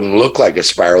 it wouldn't look like a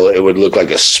spiral. It would look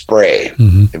like a spray,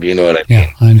 if you know what I mean.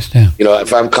 Yeah, I understand.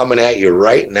 If I'm coming at you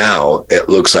right now, it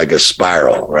looks like a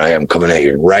spiral, right? I'm coming at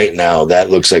you right now.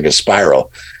 That looks like a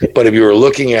spiral. But if you were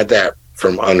looking at that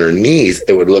from underneath,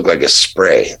 it would look like a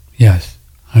spray. Yes,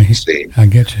 I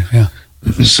get you, yeah.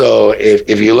 So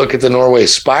if you look at the Norway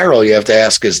Spiral, you have to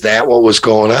ask, is that what was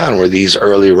going on? Were these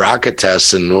early rocket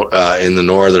tests in the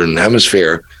Northern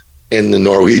Hemisphere, and the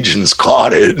Norwegians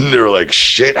caught it, and they were like,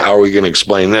 shit, how are we going to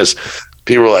explain this?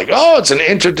 People were like, oh, it's an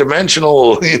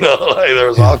interdimensional, there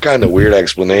was all kind of weird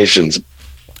explanations.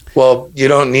 Well, you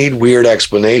don't need weird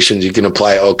explanations. You can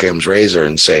apply Occam's razor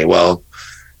and say, well,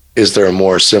 is there a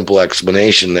more simple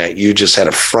explanation that you just had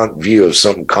a front view of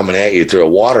something coming at you through a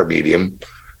water medium,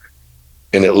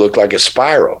 and it looked like a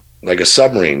spiral, like a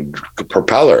submarine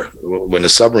propeller. When a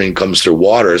submarine comes through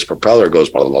water, its propeller goes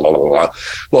blah, blah, blah, blah.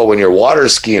 Well, when you're water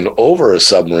skiing over a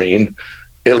submarine,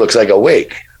 it looks like a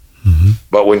wake. Mm-hmm.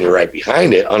 But when you're right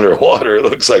behind it, underwater, it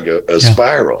looks like a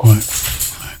spiral. Right.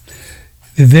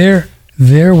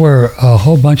 There were a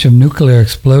whole bunch of nuclear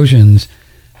explosions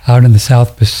out in the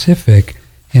South Pacific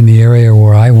in the area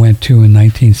where I went to in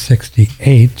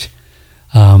 1968.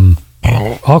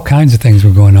 All kinds of things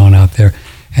were going on out there,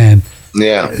 and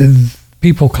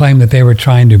people claim that they were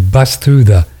trying to bust through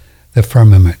the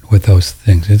firmament with those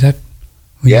things. Is that?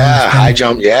 High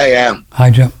jump. High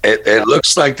jump. It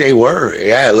looks like they were.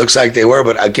 Yeah, it looks like they were.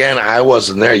 But again, I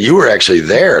wasn't there. You were actually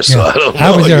there, so I don't know.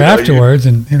 I was there afterwards,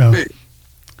 and I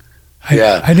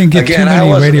didn't get too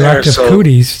many radioactive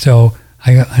cooties, so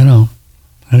I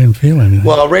didn't feel anything.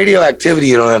 Well, radioactivity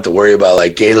you don't have to worry about.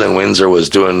 Like Galen Windsor was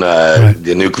doing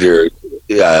the nuclear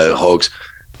hoax.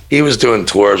 He was doing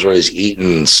tours where he's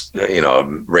eating,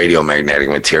 radiomagnetic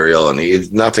material,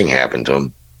 and nothing happened to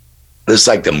him. It's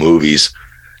like the movies.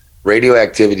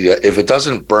 Radioactivity, if it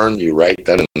doesn't burn you right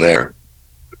then and there,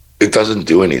 it doesn't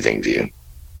do anything to you.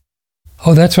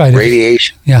 Oh, that's right.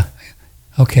 Radiation. Yeah.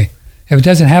 Okay. If it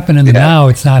doesn't happen in the now,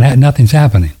 it's not. Nothing's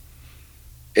happening.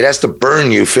 It has to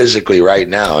burn you physically right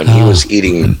now. And he was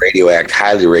eating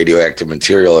highly radioactive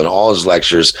material in all his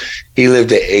lectures. He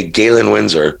lived at Galen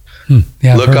Windsor.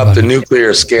 Look up the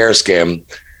nuclear scare scam.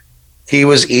 He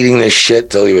was eating this shit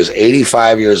till he was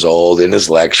 85 years old in his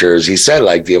lectures. He said,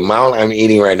 like, the amount I'm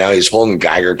eating right now, he's holding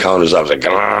Geiger counters up, like,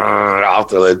 off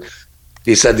the lid.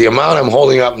 He said, the amount I'm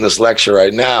holding up in this lecture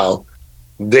right now,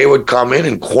 they would come in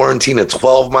and quarantine a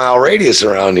 12-mile radius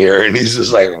around here. And he's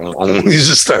just like, he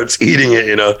just starts eating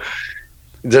it,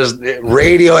 There's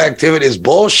radioactivity is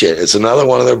bullshit. It's another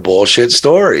one of their bullshit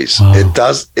stories. Wow.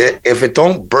 If it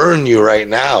don't burn you right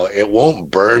now, it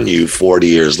won't burn you 40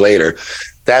 years later.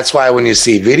 That's why when you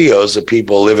see videos of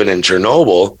people living in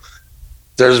Chernobyl,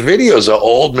 there's videos of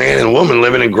old man and woman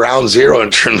living in ground zero in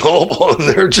Chernobyl, and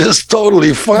they're just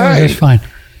totally fine. They're fine.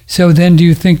 So then do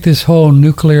you think this whole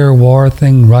nuclear war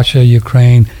thing, Russia,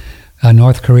 Ukraine,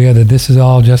 North Korea, that this is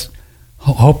all just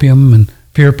opium and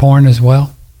fear porn as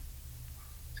well?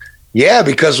 Yeah,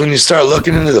 because when you start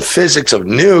looking into the physics of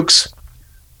nukes,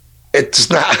 it's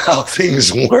not how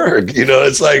things work.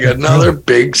 It's like another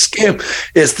big scam.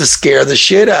 It's to scare the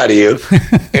shit out of you.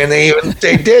 And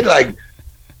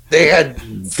they had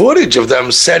footage of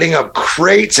them setting up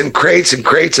crates and crates and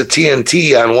crates of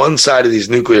TNT on one side of these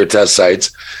nuclear test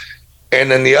sites.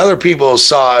 And then the other people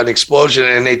saw an explosion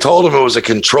and they told them it was a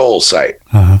control site.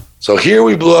 Uh-huh. So here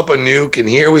we blew up a nuke and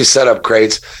here we set up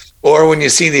crates. Or when you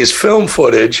see these film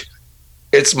footage,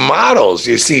 it's models.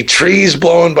 You see trees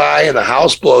blowing by and the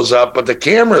house blows up, but the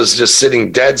camera's just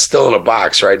sitting dead still in a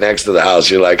box right next to the house.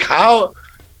 You're like,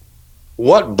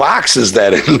 what box is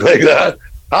that in? Like that?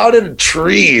 How did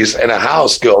trees and a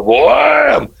house go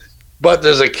wham? But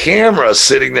there's a camera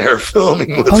sitting there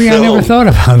filming with film. I never thought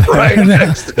about that. Right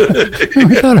next to it.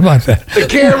 Never thought about that. The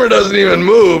camera doesn't even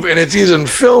move, and it's using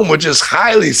film, which is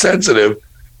highly sensitive.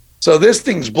 So this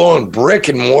thing's blowing brick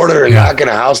and mortar and knocking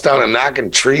a house down and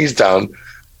knocking trees down.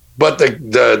 But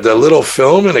the little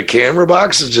film in a camera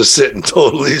box is just sitting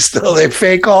totally still. They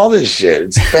fake all this shit.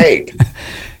 It's fake.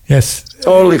 Yes.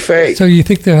 Totally fake. So you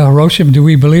think the Hiroshima, do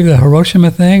we believe the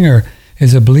Hiroshima thing, or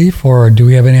is it belief, or do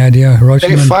we have any idea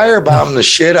Hiroshima? They firebombed the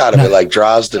shit out of it, like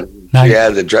Dresden.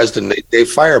 The Dresden, they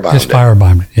firebombed it. Just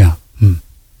firebombed it, yeah.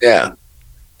 Yeah.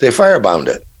 They firebombed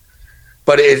it.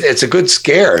 But it's a good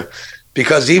scare,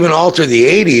 because even all through the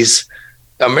 80s,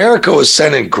 America was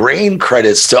sending grain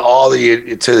credits to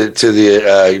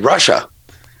Russia.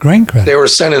 Grain credits? They were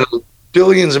sending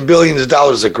billions and billions of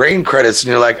dollars of grain credits, and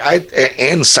you're like,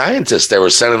 and scientists, they were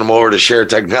sending them over to share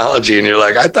technology, and you're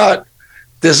like, I thought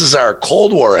this is our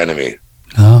Cold War enemy.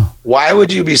 Oh. Why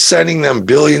would you be sending them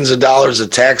billions of dollars of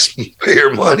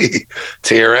taxpayer money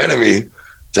to your enemy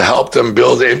to help them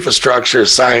build infrastructure,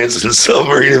 science, and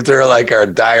submarine if they're like our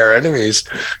dire enemies?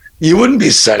 You wouldn't be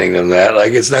sending them that.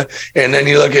 Like, it's not. And then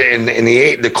you look at in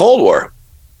the Cold War,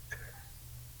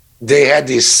 they had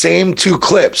these same two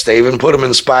clips. They even put them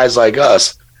in Spies Like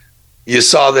Us. You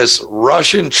saw this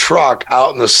Russian truck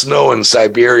out in the snow in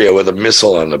Siberia with a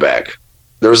missile on the back.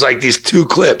 There was like these two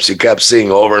clips you kept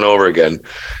seeing over and over again.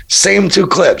 Same two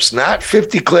clips, not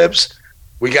 50 clips.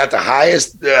 We got the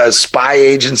highest spy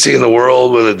agency in the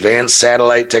world with advanced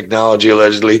satellite technology,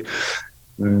 allegedly.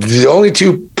 The only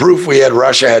two proof we had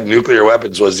Russia had nuclear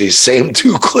weapons was these same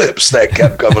two clips that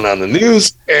kept coming on the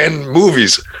news and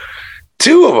movies.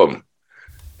 Two of them.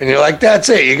 And you're like, that's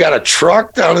it. You got a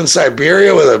truck down in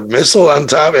Siberia with a missile on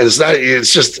top. And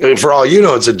it's just, for all you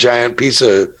know, it's a giant piece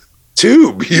of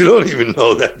tube. You don't even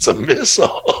know that's a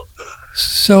missile.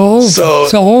 So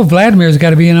old Vladimir's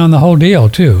got to be in on the whole deal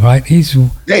too, right?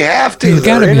 They have to.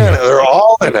 They're in on it. They're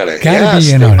all in on it. Gotta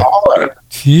be in on it. All in it.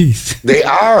 Jeez. They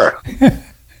are.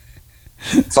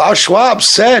 Klaus Schwab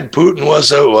said Putin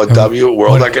was a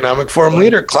World Economic Forum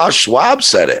leader. Klaus Schwab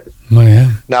said it. Oh,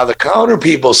 yeah. Now the counter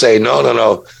people say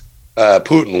no.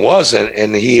 Putin wasn't,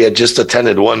 and he had just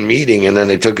attended one meeting, and then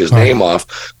they took his name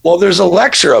off. Well, there's a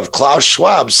lecture of Klaus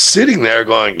Schwab sitting there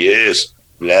going, "Yes,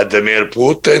 Vladimir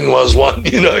Putin was one."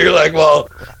 You're like, well,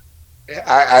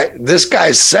 this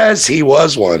guy says he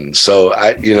was one, so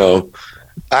I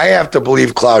have to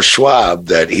believe Klaus Schwab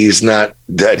that he's not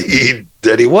that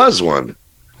he was one.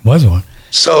 Was one.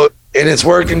 So, and it's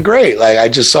working great. Like, I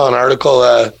just saw an article.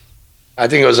 I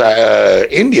think it was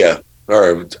India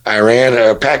or Iran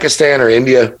or Pakistan or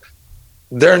India.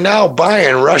 They're now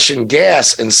buying Russian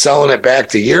gas and selling it back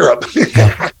to Europe.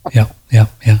 Yeah.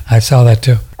 I saw that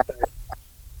too.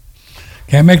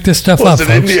 Can't make this stuff up,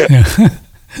 folks. India? Yeah.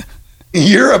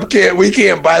 Europe we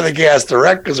can't buy the gas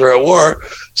direct because we're at war.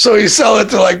 So you sell it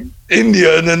to like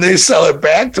India, and then they sell it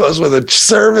back to us with a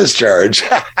service charge.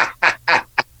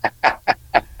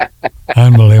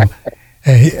 Unbelievable.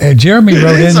 Jeremy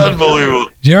wrote in. It's unbelievable.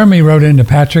 Jeremy wrote into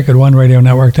Patrick at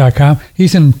OneRadioNetwork.com.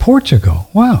 He's in Portugal.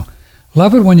 Wow.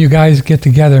 Love it when you guys get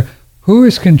together. Who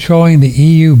is controlling the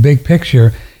EU big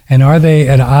picture, and are they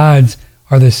at odds?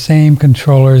 Are the same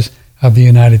controllers of the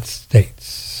United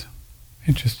States?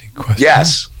 Interesting question.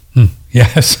 Yes.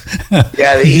 Yes.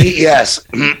 Yes.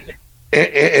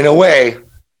 In a way,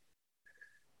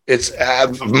 it's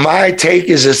my take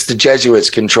is it's the Jesuits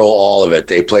control all of it.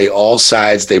 They play all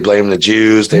sides. They blame the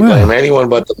Jews. They blame anyone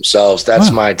but themselves.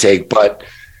 That's my take. But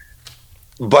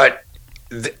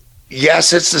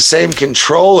yes, it's the same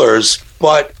controllers,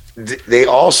 but they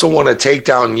also want to take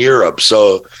down Europe.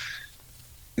 So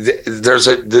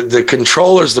the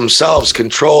controllers themselves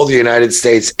control the United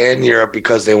States and Europe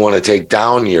because they want to take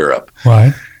down Europe.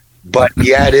 Right. But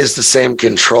yeah, it is the same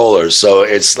controllers. So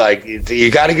it's like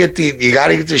you got to get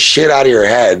the shit out of your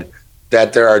head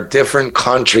that there are different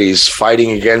countries fighting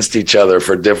against each other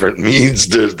for different means.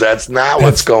 That's not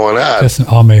what's going on. Just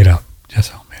all made up.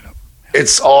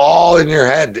 It's all in your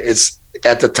head. It's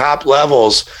at the top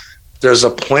levels. There's a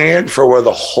plan for where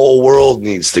the whole world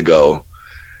needs to go.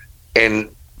 And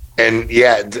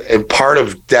part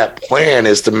of that plan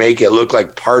is to make it look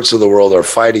like parts of the world are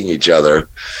fighting each other,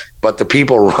 but the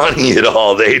people running it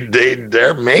all,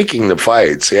 they're making the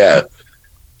fights. Yeah.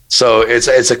 So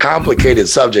it's a complicated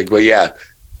subject, but yeah,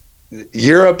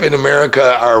 Europe and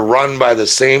America are run by the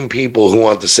same people who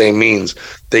want the same means.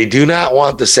 They do not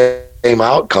want the same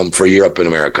outcome for Europe and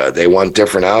America. They want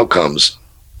different outcomes.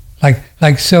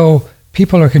 So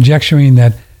people are conjecturing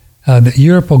that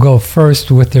Europe will go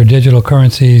first with their digital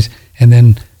currencies, and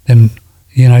then the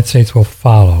United States will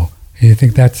follow. Do you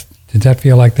think does that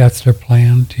feel like that's their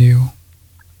plan to you?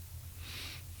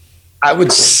 I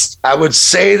would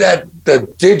say that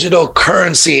the digital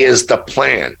currency is the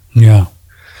plan. Yeah.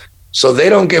 So they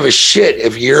don't give a shit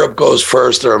if Europe goes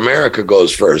first or America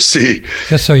goes first. See,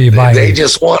 just so you buy they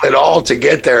just want it all to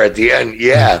get there at the end.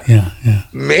 Yeah.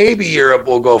 Maybe Europe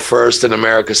will go first and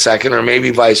America second, or maybe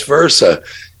vice versa.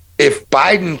 If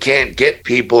Biden can't get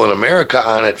people in America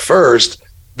on it first,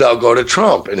 they'll go to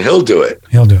Trump and he'll do it.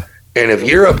 And if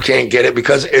Europe can't get it,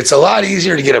 because it's a lot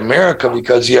easier to get America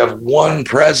because you have one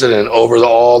president over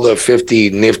all the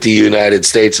 50 nifty United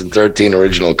States and 13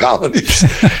 original colonies.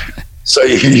 So,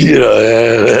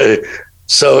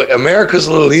 so America's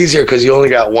a little easier because you only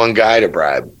got one guy to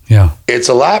bribe. Yeah. It's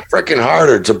a lot freaking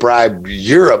harder to bribe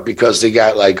Europe because they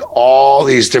got like all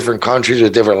these different countries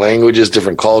with different languages,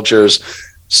 different cultures.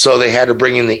 So they had to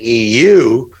bring in the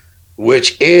EU,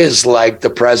 which is like the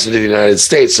president of the United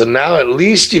States. So now at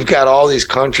least you've got all these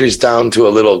countries down to a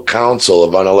little council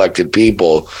of unelected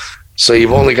people. So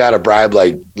you've only got to bribe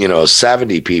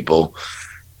 70 people.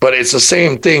 But it's the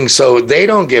same thing. So they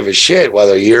don't give a shit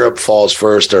whether Europe falls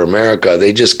first or America.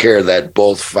 They just care that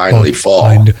both finally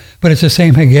fall. But it's the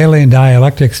same Hegelian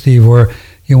dialectic, Steve, where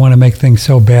you want to make things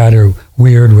so bad or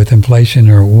weird with inflation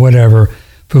or whatever,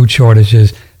 food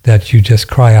shortages, that you just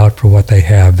cry out for what they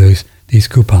have, these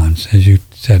coupons, as you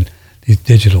said, these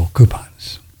digital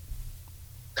coupons.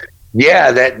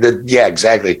 Yeah,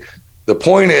 exactly. The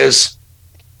point is,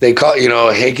 they call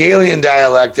Hegelian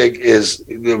dialectic is,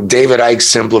 David Icke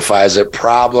simplifies it,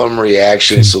 problem,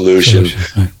 reaction, solution.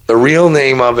 Right. The real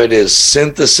name of it is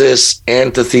synthesis,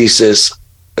 antithesis,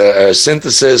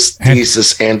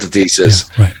 thesis, antithesis.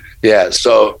 Yeah, right. Yeah.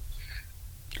 So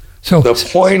the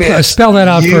point is, spell that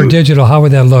out for digital. How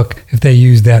would that look if they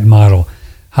use that model?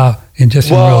 You're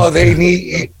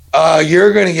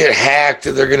going to get hacked.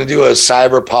 They're going to do a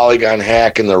cyber polygon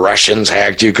hack, and the Russians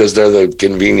hacked you because they're the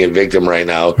convenient victim right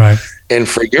now. Right. And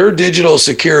for your digital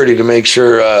security, to make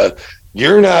sure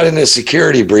you're not in a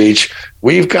security breach,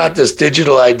 we've got this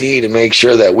digital ID to make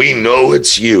sure that we know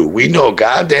it's you. We know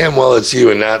goddamn well it's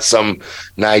you and not some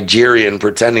Nigerian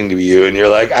pretending to be you. And you're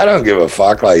like, I don't give a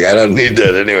fuck. Like, I don't need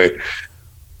that anyway.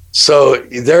 So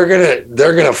they're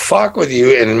gonna fuck with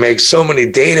you and make so many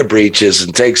data breaches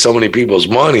and take so many people's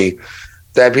money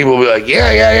that people will be like,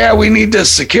 yeah, we need this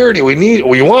security.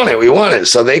 We want it.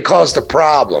 So they caused a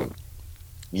problem.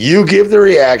 You give the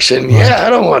reaction, right. I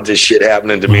don't want this shit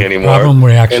happening to me anymore. Problem,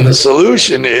 reaction. And the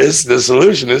solution is,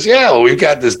 we've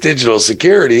got this digital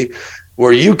security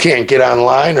where you can't get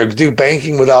online or do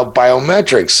banking without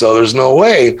biometrics. So there's no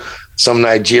way some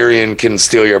Nigerian can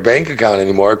steal your bank account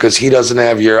anymore because he doesn't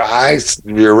have your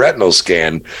retinal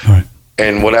scan, right.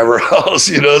 And whatever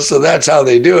else, so that's how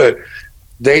they do it.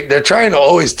 They're trying to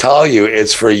always tell you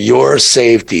it's for your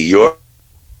safety, your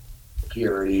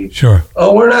security. Sure.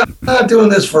 Oh, we're not doing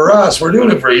this for us. We're doing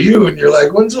it for you. And you're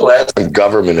like, when's the last time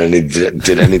government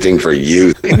did anything for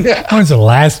you? When's the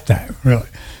last time? Really?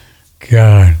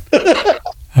 God.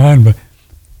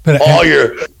 But all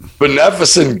your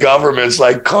beneficent governments,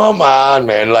 like, come on,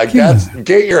 man. Like,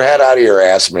 get your head out of your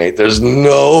ass, mate. There's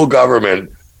no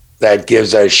government that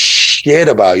gives a shit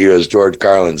about you, as George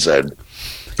Carlin said.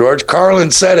 George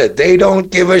Carlin said it. They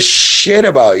don't give a shit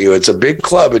about you. It's a big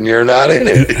club, and you're not in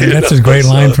it. That's a great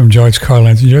line from George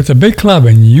Carlin. It's a big club,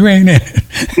 and you ain't in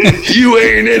it. You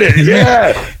ain't in it,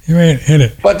 yeah. You ain't in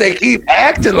it. But they keep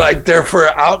acting like they're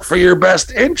out for your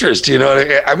best interest.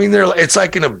 I mean, it's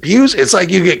like an abuse. It's like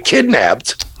you get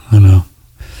kidnapped. I know.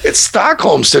 It's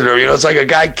Stockholm syndrome. It's like a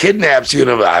guy kidnaps you,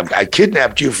 and I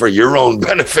kidnapped you for your own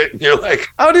benefit. And you're like,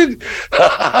 how do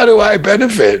I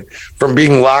benefit from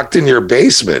being locked in your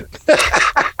basement?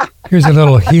 Here's a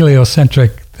little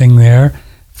heliocentric thing there.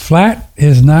 Flat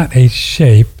is not a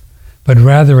shape, but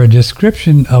rather a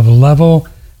description of level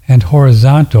and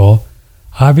horizontal.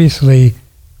 Obviously,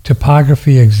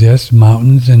 topography exists,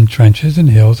 mountains and trenches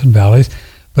and hills and valleys,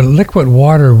 but liquid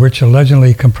water, which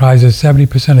allegedly comprises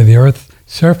 70% of the Earth's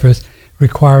surface,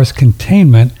 requires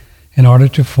containment in order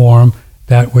to form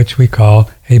that which we call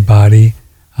a body,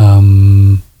 a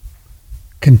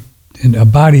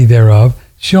body thereof.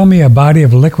 Show me a body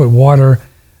of liquid water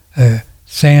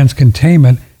sans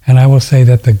containment, and I will say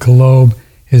that the globe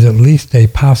is at least a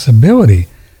possibility.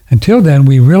 Until then,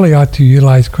 we really ought to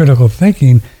utilize critical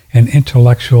thinking and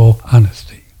intellectual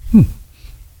honesty.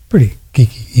 Pretty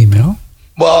geeky email.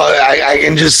 Well, I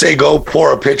can just say go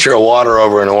pour a pitcher of water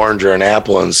over an orange or an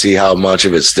apple and see how much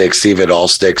of it sticks. See if it all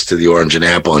sticks to the orange and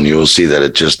apple, and you will see that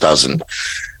it just doesn't.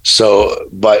 So,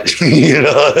 but,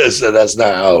 so that's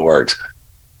not how it works.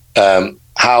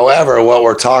 However, what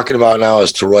we're talking about now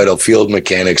is toroidal field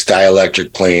mechanics,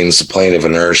 dielectric planes, the plane of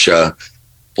inertia,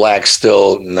 black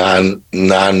still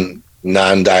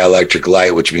non-dielectric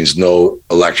light, which means no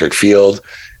electric field,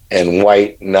 and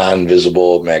white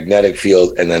non-visible magnetic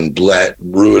field, and then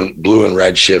blue and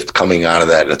red shift coming out of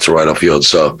that in a toroidal field.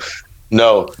 So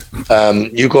no,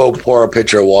 you go pour a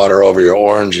pitcher of water over your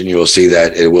orange and you will see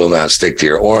that it will not stick to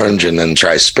your orange, and then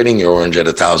try spinning your orange at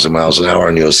 1,000 miles an hour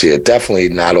and you'll see it definitely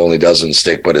not only doesn't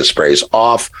stick, but it sprays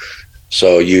off.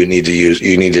 So you need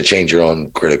to change your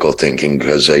own critical thinking,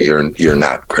 because you're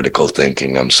not critical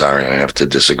thinking. I'm sorry, I have to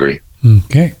disagree.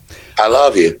 Okay. I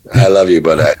love you,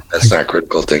 but that's not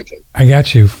critical thinking. I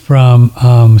got you.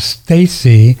 From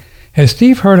Stacy. Has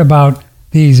Steve heard about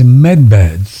these med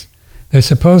beds? They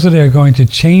supposedly are going to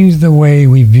change the way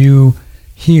we view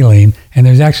healing, and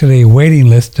there's actually a waiting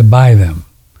list to buy them.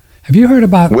 Have you heard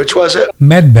about... Which was it?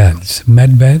 Med beds.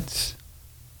 Med beds?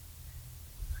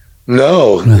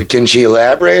 No. Can she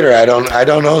elaborate? Or I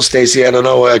don't know, Stacy. I don't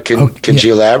know. Can she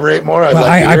elaborate more?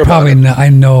 I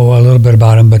know a little bit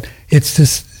about them, but it's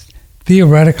this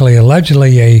theoretically,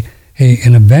 allegedly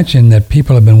an invention that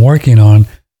people have been working on,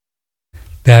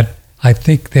 that I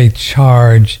think they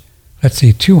charge,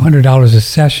 $200 a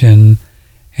session,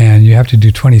 and you have to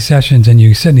do 20 sessions, and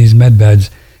you sit in these med beds,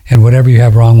 and whatever you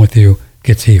have wrong with you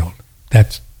gets healed.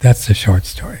 That's the short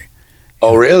story.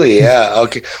 Oh, really? Yeah.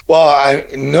 Okay. Well, I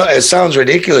know it sounds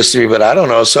ridiculous to me, but I don't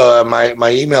know. So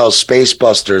my email is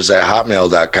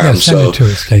spacebusters@hotmail.com. Yeah, send it to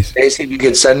us, Stacey, if you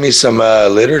could send me some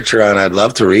literature on, I'd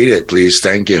love to read it, please.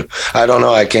 Thank you. I don't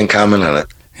know. I can't comment on it.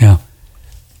 Yeah.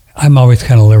 I'm always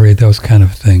kind of leery of those kind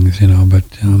of things, but,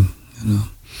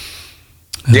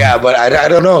 yeah, but I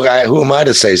don't know. Who am I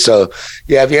to say? So,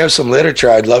 yeah, if you have some literature,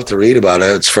 I'd love to read about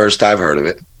it. It's first I've heard of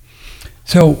it.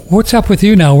 So what's up with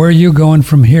you now? Where are you going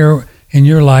from here in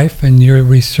your life and your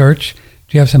research?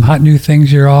 Do you have some hot new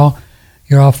things you're all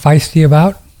feisty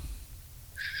about?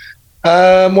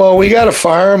 Well, we got a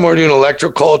farm. We're doing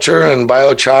electroculture and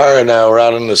biochar, and we're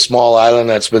out on a small island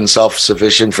that's been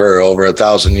self-sufficient for over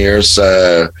 1,000 years.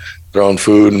 Throwing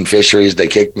food and fisheries. They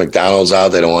kicked McDonald's out.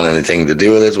 They don't want anything to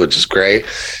do with it, which is great.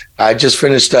 I just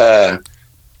finished. I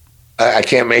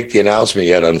can't make the announcement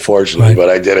yet, unfortunately, but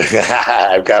I did.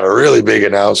 I've got a really big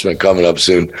announcement coming up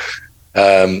soon.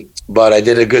 But I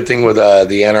did a good thing with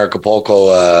the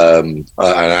Anarchapulco, an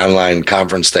online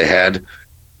conference they had,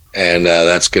 and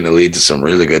that's going to lead to some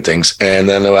really good things. And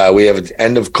then we have an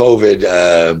end of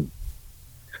COVID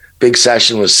big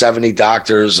session with 70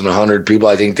 doctors and 100 people.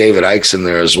 I think David Icke's in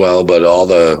there as well, but all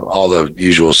the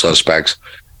usual suspects.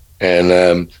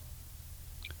 And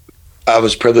I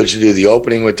was privileged to do the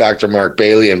opening with Dr. Mark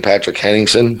Bailey and Patrick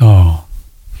Henningsen. Oh.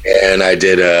 And I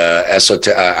did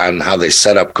on how they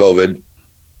set up COVID.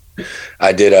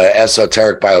 I did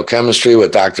esoteric biochemistry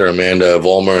with Dr. Amanda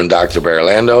Vollmer and Dr.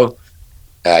 Berlando.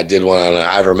 I did one on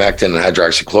ivermectin and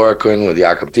hydroxychloroquine with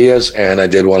Jakob Diaz, and I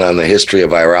did one on the history of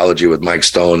virology with Mike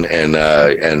Stone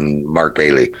and Mark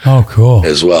Bailey. Oh, cool.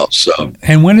 As well. So,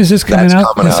 and when is this coming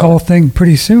out? This whole thing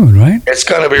pretty soon, right? It's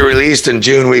going to be released in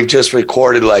June. We've just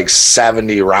recorded like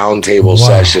 70 roundtable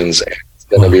sessions. It's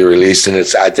going to be released, and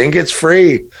I think it's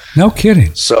free. No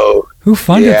kidding. So, who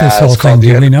funded this whole thing?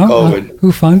 Do we know?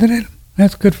 Who funded it?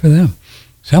 That's good for them.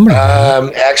 Somebody.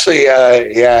 Actually,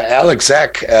 Alex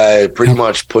Eck pretty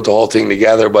much put the whole thing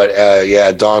together. But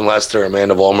Dawn Lester,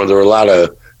 Amanda Vollmer, there were a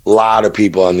lot of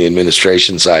people on the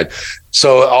administration side.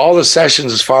 So all the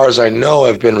sessions, as far as I know,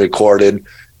 have been recorded.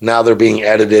 Now they're being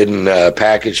edited and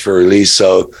packaged for release.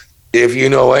 So if you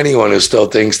know anyone who still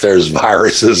thinks there's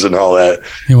viruses and all that,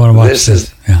 you want to watch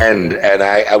this. And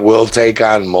I will take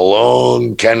on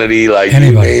Malone, Kennedy, anybody.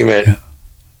 You name it. Yeah.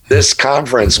 This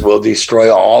conference will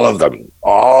destroy all of them.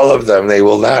 All of them. They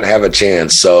will not have a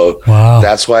chance. So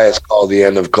that's why it's called the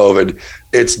end of COVID.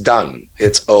 It's done.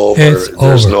 It's over.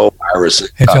 There's no virus.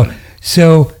 It's done.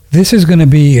 So this is going to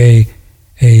be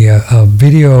a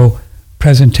video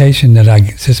presentation that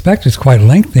I suspect is quite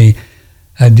lengthy.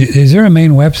 Is there a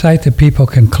main website that people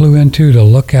can clue into to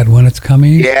look at when it's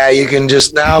coming? Yeah, you can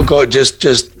just now go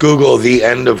just Google the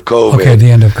end of COVID. Okay,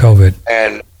 the end of COVID.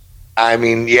 And I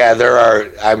mean, yeah, there are.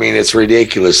 I mean, it's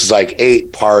ridiculous. It's like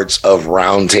 8 parts of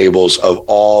roundtables of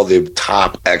all the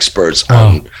top experts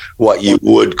on what you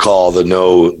would call the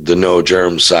no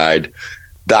germ side.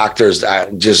 Doctors,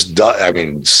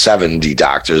 70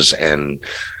 doctors and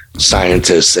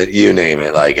scientists, you name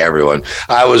it, like everyone.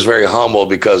 I was very humble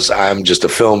because I'm just a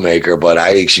filmmaker, but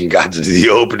I actually got to do the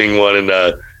opening one, and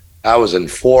I was in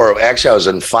 4. Actually, I was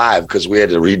in 5 because we had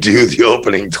to redo the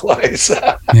opening twice.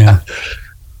 Yeah.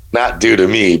 Not due to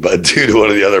me, but due to one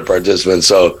of the other participants.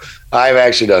 So I've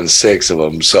actually done 6 of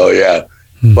them. So yeah.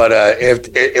 But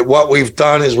what we've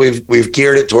done is we've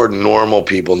geared it toward normal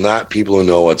people, not people who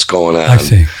know what's going on. I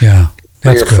see. Yeah.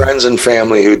 For your friends and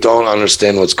family who don't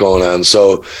understand what's going on.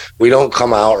 So we don't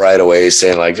come out right away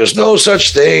saying like, there's no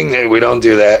such thing. We don't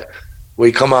do that. We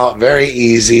come out very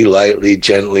easy, lightly,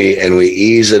 gently, and we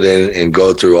ease it in and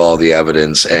go through all the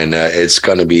evidence. And it's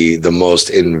going to be the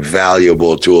most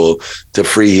invaluable tool to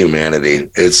free humanity.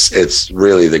 It's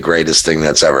really the greatest thing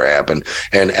that's ever happened.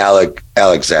 And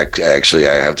Alex, actually,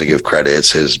 I have to give credit.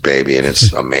 It's his baby, and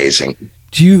it's amazing.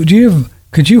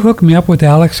 Could you hook me up with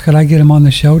Alex? Could I get him on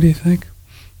the show, do you think?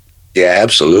 Yeah,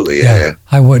 absolutely. Yeah.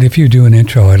 I would. If you do an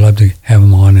intro, I'd love to have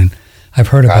him on. And I've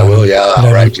heard about him. I will, yeah.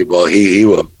 I'll write you. Well, he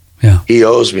will. Yeah. He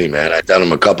owes me, man. I've done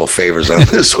him a couple favors on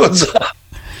this one.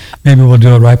 Maybe we'll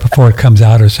do it right before it comes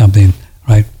out or something.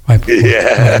 Right before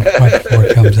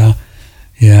it comes out.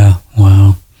 Yeah.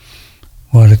 Wow.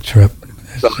 What a trip.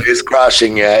 So it's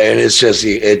crushing, yeah, and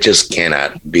it just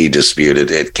cannot be disputed.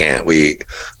 It can't.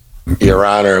 Your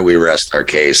Honor, we rest our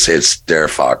case. They're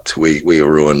fucked. We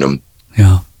ruined them.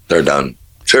 Yeah. They're done.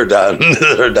 They're done.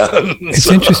 It's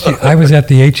interesting. I was at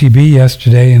the HEB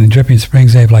yesterday, and in Dripping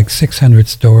Springs, they have like 600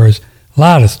 stores, a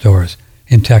lot of stores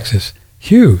in Texas.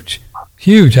 Huge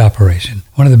operation.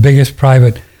 One of the biggest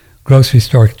private grocery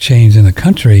store chains in the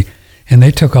country, and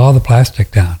they took all the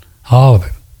plastic down, all of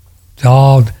it. It's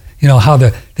all, how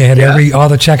they had all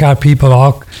the checkout people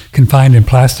all confined in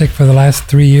plastic for the last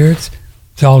 3 years.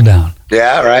 It's all down.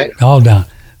 Yeah, right. All down.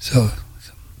 So.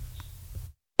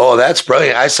 Oh, that's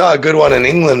brilliant. I saw a good one in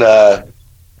England.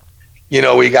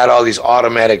 We got all these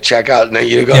automatic checkout. Now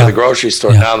you go to the grocery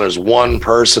store now, there's one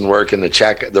person working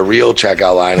the real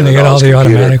checkout line. And they got all the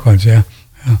automatic ones, yeah.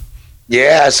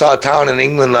 Yeah, I saw a town in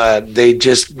England. They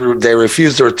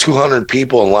refused. There were 200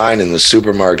 people in line in the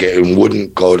supermarket and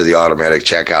wouldn't go to the automatic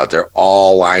checkout. They're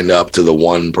all lined up to the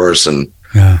one person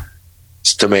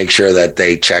to make sure that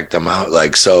they check them out.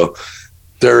 Like, so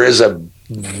there is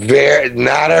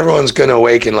not everyone's going to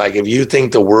awaken. Like, if you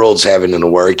think the world's having an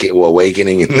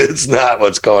awakening, and it's not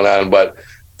what's going on, but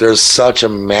there's such a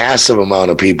massive amount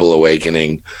of people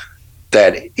awakening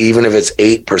that even if it's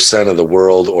 8% of the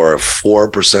world or 4%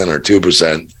 or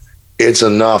 2%, it's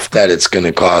enough that it's going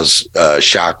to cause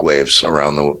shock waves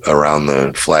around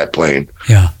the flat plane.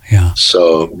 Yeah.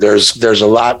 So there's a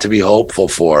lot to be hopeful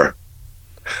for.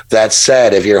 That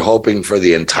said, if you're hoping for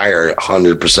the entire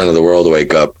 100% of the world to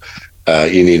wake up,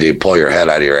 you need to pull your head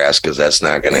out of your ass, because that's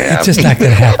not going to happen. It's just not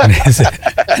going to happen, is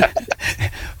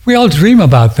it? We all dream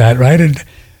about that, right?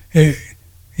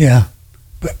 Yeah.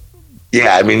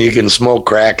 Yeah, I mean, you can smoke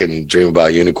crack and dream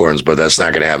about unicorns, but that's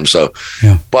not going to happen. So,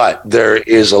 But there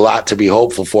is a lot to be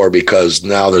hopeful for, because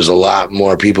now there's a lot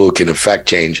more people who can affect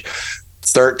change.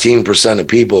 13% of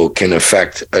people can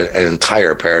affect an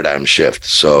entire paradigm shift.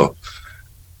 So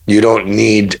you don't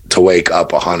need to wake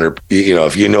up 100.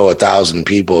 If 1,000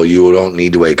 people, you don't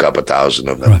need to wake up 1,000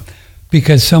 of them. Right.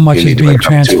 Because so much is being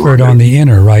transferred on the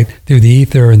inner, right, through the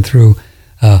ether and through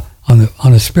on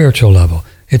a spiritual level.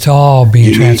 It's all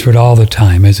being transferred all the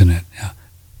time, isn't it?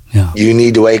 Yeah. You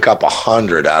need to wake up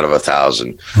 100 out of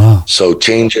 1,000. Wow. So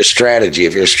change your strategy.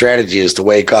 If your strategy is to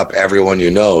wake up everyone you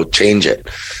know, change it.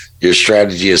 Your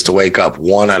strategy is to wake up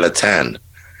 1 out of 10.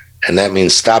 And that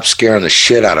means stop scaring the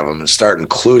shit out of them and start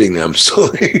including them so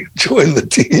they join the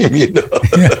team,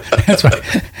 Yeah, that's right.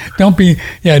 Don't be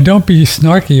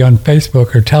snarky on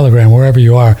Facebook or Telegram, wherever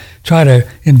you are. Try to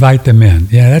invite them in.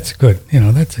 Yeah, that's good.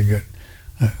 That's a good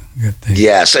thing.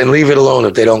 Yes, and leave it alone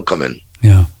if they don't come in.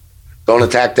 Yeah. Don't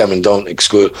attack them and don't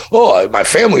exclude. Oh, my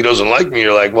family doesn't like me.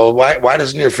 You're like, well, why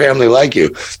doesn't your family like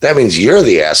you? That means you're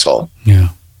the asshole. Yeah.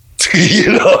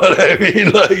 You know what I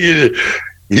mean? Like,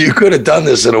 you could have done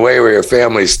this in a way where your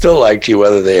family still liked you,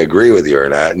 whether they agree with you or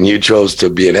not, and you chose to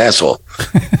be an asshole.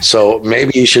 So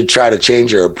maybe you should try to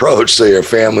change your approach so your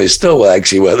family still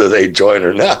likes you, whether they join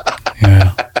or not.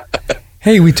 Yeah.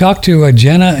 Hey, we talked to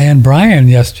Jenna and Brian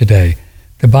yesterday.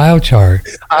 The biochar.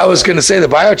 I was going to say the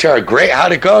biochar. Great.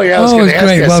 How'd it go? Yeah, I was going to ask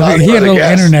great. you. Well, he had a little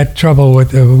internet trouble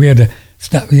with. We had to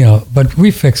stop, but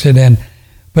we fixed it.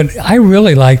 But I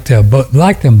really liked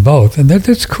them both, and they're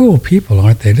just cool people,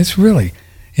 aren't they? Just really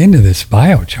into this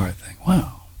biochar thing.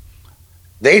 Wow.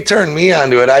 They turned me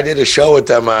onto it. I did a show with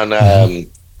them on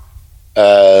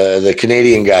the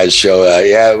Canadian guys show.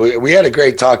 We had a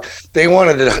great talk. They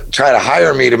wanted to try to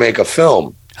hire me to make a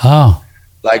film. Oh.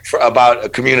 Like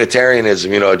about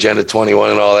communitarianism, Agenda 21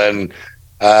 and all that. And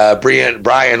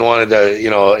Brian wanted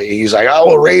to, he's like,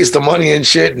 we'll raise the money and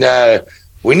shit. And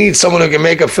we need someone who can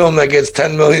make a film that gets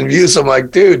 10 million views. I'm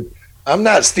like, dude, I'm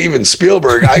not Steven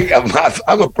Spielberg.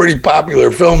 I'm a pretty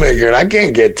popular filmmaker, and I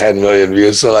can't get 10 million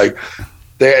views. So like,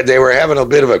 they were having a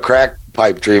bit of a crack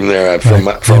pipe dream there from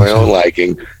my own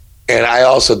liking. And I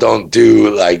also don't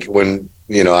do like when.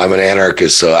 I'm an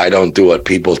anarchist, so I don't do what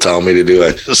people tell me to do.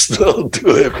 I just don't do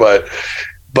it.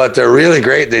 But they're really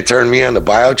great. They turned me on to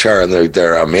biochar, and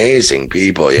they're amazing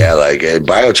people. Yeah, like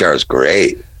biochar is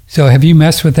great. So have you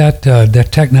messed with that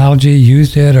technology,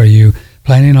 used it? Are you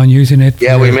planning on using it?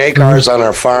 Yeah, we make ours on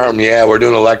our farm. Yeah, we're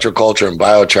doing electroculture and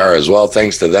biochar as well,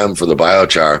 thanks to them for the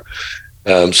biochar.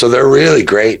 So they're really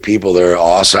great people. They're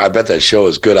awesome. I bet that show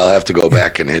is good. I'll have to go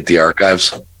back and hit the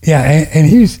archives. Yeah, and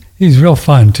he's real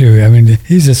fun too. I mean,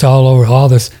 he's just all over all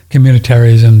this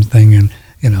communitarianism thing, and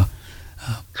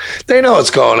they know what's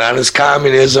going on. It's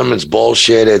communism. It's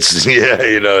bullshit. It's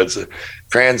it's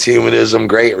transhumanism,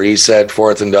 Great Reset,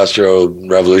 Fourth Industrial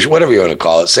Revolution, whatever you want to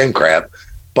call it. Same crap.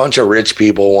 Bunch of rich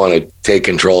people want to take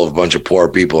control of a bunch of poor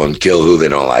people and kill who they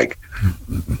don't like.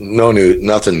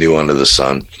 Nothing new under the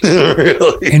sun.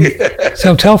 Really. And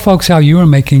so tell folks how you are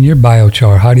making your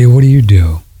biochar. What do you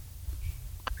do?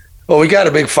 Well, we got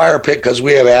a big fire pit because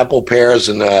we have apple, pears,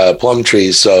 and plum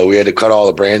trees. So we had to cut all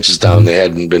the branches down. They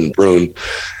hadn't been pruned.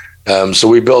 So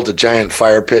we built a giant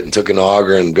fire pit and took an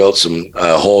auger and built some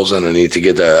holes underneath to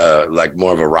get like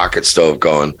more of a rocket stove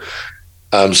going.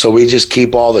 So we just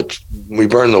keep we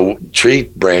burn the tree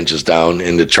branches down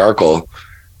into charcoal,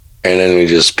 and then we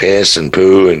just piss and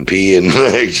poo and pee and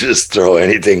just throw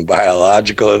anything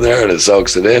biological in there, and it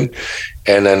soaks it in.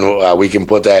 And then we can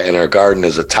put that in our garden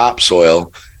as a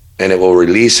topsoil, and it will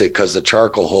release it because the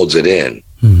charcoal holds it in.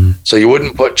 Mm-hmm. So you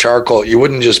wouldn't put charcoal, you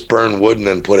wouldn't just burn wood and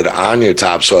then put it on your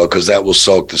topsoil, because that will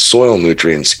soak the soil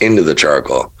nutrients into the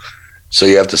charcoal. So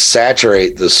you have to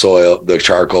saturate the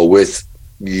charcoal with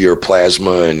your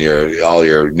plasma and all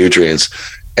your nutrients,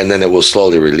 and then it will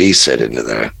slowly release it into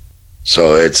there.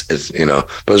 So it's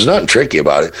but there's nothing tricky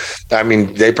about it. I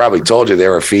mean, they probably told you they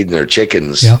were feeding their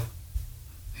chickens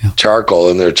charcoal,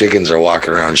 and their chickens are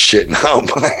walking around shitting out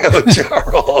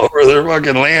biochar all over their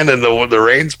fucking land, and the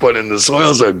rain's put in the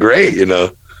soil. So great,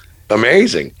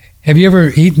 amazing. Have you ever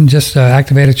eaten just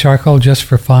activated charcoal just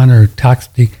for fun or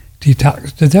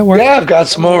detox? Does that work? Yeah, I've got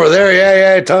some over there.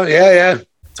 Yeah,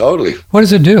 totally. What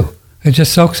does it do? It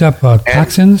just soaks up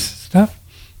toxins stuff?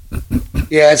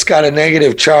 Yeah, it's got a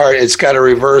negative charge. It's got a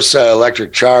reverse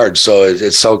electric charge, so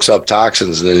it soaks up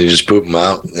toxins, and then you just poop them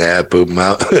out. Yeah, poop them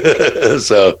out.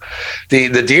 So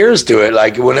the deers do it.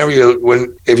 Like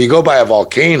if you go by a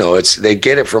volcano, they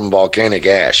get it from volcanic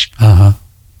ash. Uh-huh.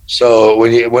 So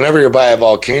whenever you're by a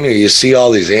volcano, you see all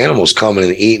these animals coming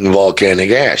and eating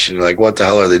volcanic ash, and you're like, what the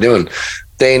hell are they doing?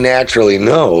 They naturally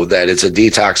know that it's a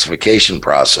detoxification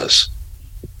process.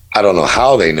 I don't know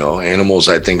how they know. Animals,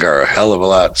 I think, are a hell of a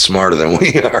lot smarter than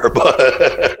we are.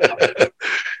 But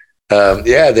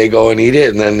they go and eat it,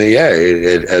 and then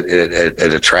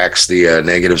it attracts the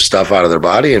negative stuff out of their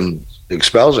body and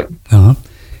expels it. Uh-huh.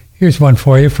 Here's one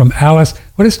for you from Alice.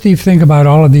 What does Steve think about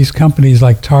all of these companies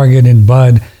like Target and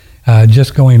Bud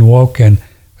just going woke and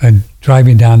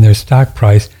driving down their stock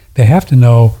price? They have to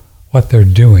know what they're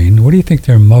doing. What do you think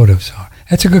their motives are?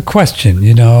 That's a good question,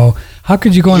 How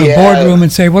could you go in a boardroom and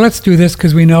say, well, let's do this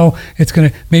because we know it's going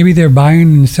to, maybe they're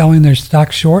buying and selling their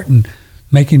stock short and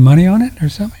making money on it or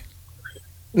something?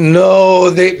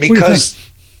 No, because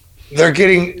they're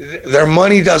getting, their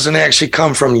money doesn't actually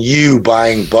come from you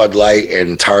buying Bud Light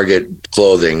and Target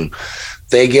clothing.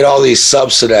 They get all these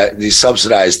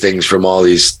subsidized things from all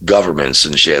these governments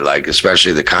and shit, like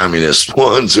especially the communist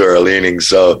ones who are leaning.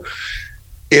 So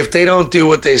if they don't do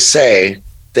what they say,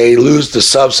 they lose the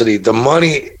subsidy. The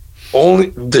money, only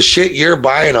the shit you're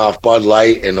buying off Bud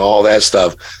Light and all that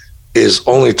stuff is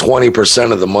only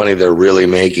 20% of the money they're really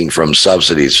making from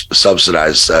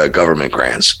subsidized government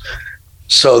grants.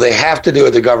 So they have to do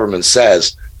what the government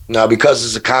says. Now, because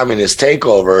it's a communist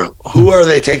takeover, who are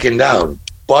they taking down?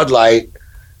 Bud Light,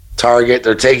 Target.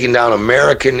 They're taking down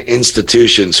American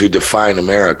institutions who define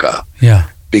America. Yeah.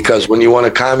 Because when you want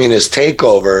a communist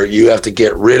takeover, you have to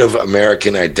get rid of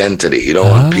American identity. You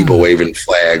don't want people waving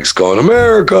flags going,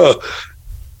 America.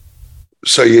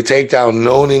 So you take down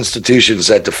known institutions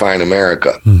that define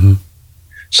America. Mm-hmm.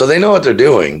 So they know what they're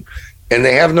doing, and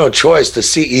they have no choice. The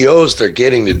CEOs they're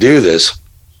getting to do this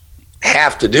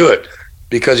have to do it,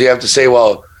 because you have to say,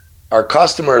 well, our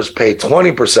customers pay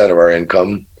 20% of our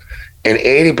income, and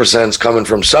 80% is coming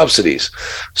from subsidies.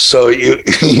 So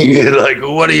you're like,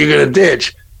 what are you going to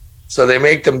ditch? So they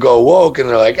make them go woke, and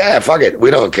they're like, fuck it,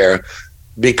 we don't care.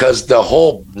 Because the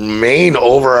whole main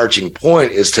overarching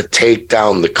point is to take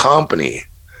down the company,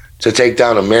 to take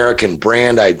down American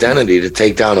brand identity, to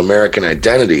take down American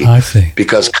identity. I see.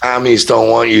 Because commies don't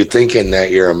want you thinking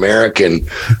that you're American.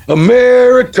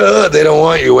 America! They don't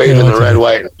want you waving the red,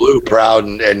 white, and blue proud,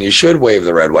 and you should wave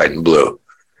the red, white, and blue.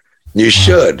 You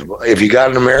should. If you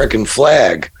got an American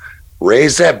flag,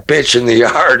 raise that bitch in the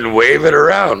yard and wave it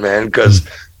around, man, because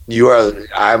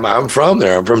I'm from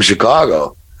there. I'm from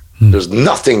Chicago. There's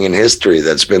nothing in history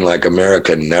that's been like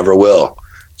America, never will.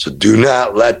 So do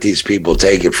not let these people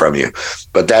take it from you.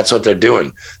 But that's what they're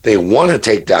doing. They want to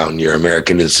take down your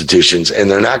American institutions, and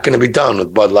they're not going to be done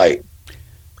with Bud Light.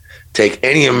 Take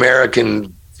any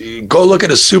American, go look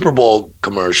at a Super Bowl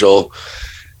commercial.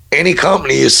 Any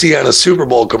company you see on a Super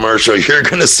Bowl commercial, you're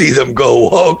going to see them go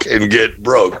woke and get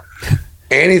broke.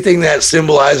 Anything that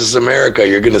symbolizes America,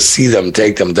 you're going to see them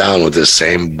take them down with this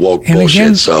same woke bullshit.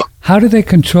 Again, so how do they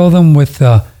control them with,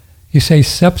 you say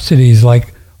subsidies?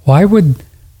 Like, why would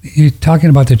you talking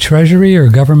about the Treasury or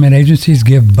government agencies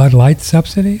give Bud Light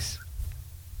subsidies?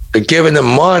 They're giving them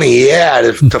money,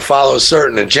 to follow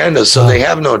certain agendas. So they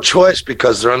have no choice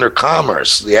because they're under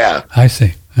commerce. Yeah, I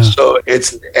see. Yeah. So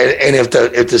it's and if the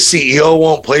CEO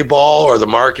won't play ball, or the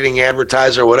marketing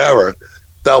advertiser or whatever,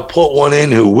 they'll put one in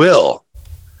who will.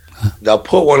 They'll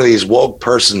put one of these woke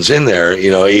persons in there,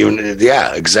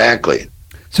 exactly.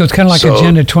 So it's kind of like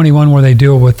Agenda 21, where they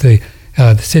deal with the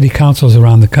city councils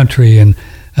around the country, and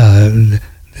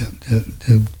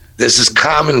this is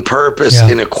common purpose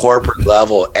in a corporate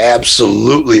level.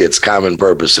 Absolutely, it's common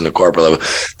purpose in a corporate level.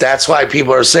 That's why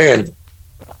people are saying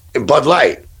Bud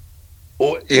Light.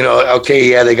 They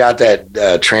got that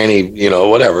tranny,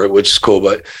 whatever, which is cool,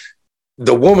 but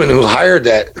the woman who hired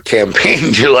that campaign,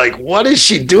 you're like, what is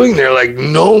she doing there? Like,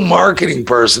 no marketing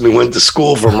person who went to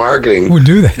school for marketing would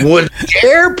do that. Would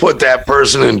dare put that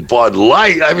person in Bud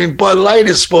Light. I mean, Bud Light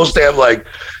is supposed to have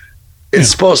it's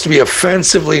supposed to be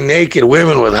offensively naked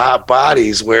women with hot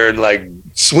bodies wearing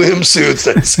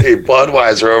swimsuits that say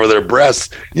Budweiser over their breasts.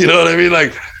 You know what I mean?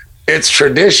 Like, it's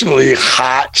traditionally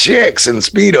hot chicks in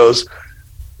Speedos.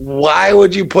 Why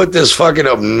would you put this fucking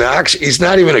obnoxious? He's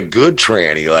not even a good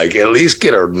tranny. Like, at least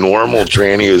get a normal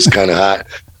tranny who's kind of hot.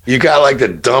 You got the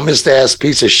dumbest ass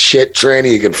piece of shit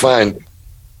tranny you could find,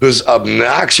 who's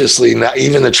obnoxiously not.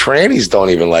 Even the trannies don't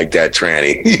even like that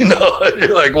tranny.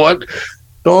 You're like, what?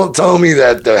 Don't tell me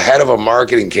that the head of a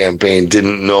marketing campaign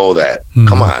didn't know that. Mm-hmm.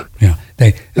 Come on. Yeah.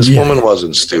 This woman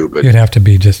wasn't stupid. You'd have to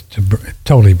be just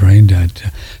totally brain dead.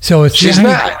 So she's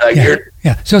not.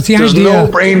 So it's there's no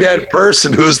brain dead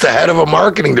person who's the head of a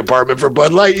marketing department for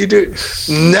Bud Light.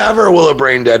 Never will a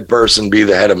brain dead person be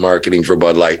the head of marketing for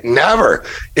Bud Light. Never.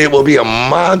 It will be a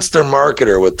monster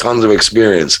marketer with tons of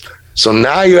experience. So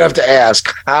now you have to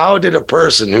ask, how did a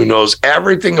person who knows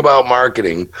everything about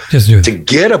marketing to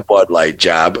get a Bud Light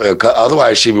job?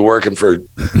 Otherwise, she'd be working for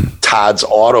Todd's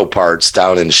Auto Parts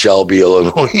down in Shelby,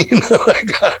 Illinois.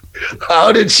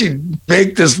 How did she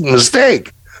make this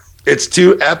mistake? It's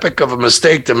too epic of a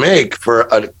mistake to make for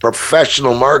a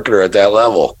professional marketer at that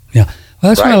level. Yeah.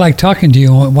 Well, that's why I like talking to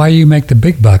you, and why you make the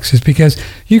big bucks, is because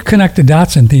you connect the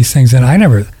dots in these things, and I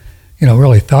never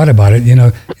really thought about it.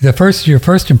 Your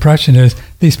first impression is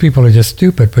these people are just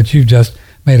stupid, but you've just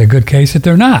made a good case that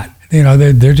they're not.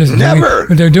 They're just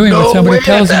doing what somebody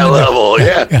tells them. At that level,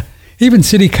 yeah. Even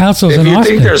city councils in Austin. If you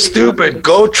think they're stupid,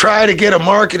 go try to get a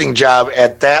marketing job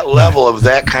at that level of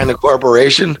that kind of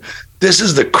corporation. This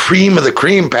is the cream of the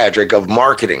cream, Patrick, of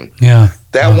marketing. Yeah.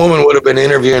 That woman would have been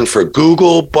interviewing for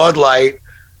Google, Bud Light.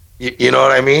 You know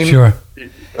what I mean? Sure.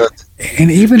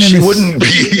 And even she wouldn't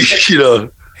be,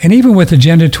 And even with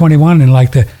Agenda 21 and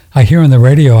I hear on the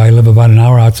radio, I live about an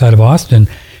hour outside of Austin,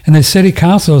 and the city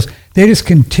councils, they just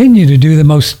continue to do the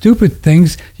most stupid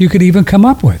things you could even come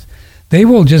up with. They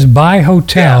will just buy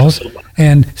hotels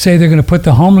and say they're going to put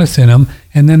the homeless in them,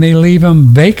 and then they leave them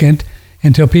vacant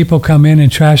until people come in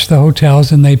and trash the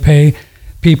hotels, and they pay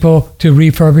people to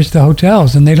refurbish the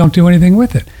hotels, and they don't do anything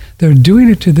with it. They're doing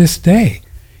it to this day.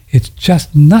 It's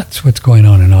just nuts what's going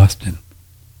on in Austin.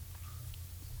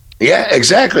 Yeah,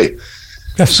 exactly.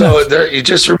 So there, you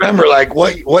just remember, like,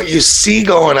 what you see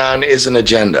going on is an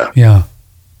agenda. Yeah.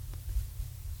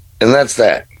 And that's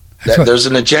that. There's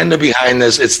an agenda behind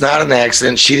this. It's not an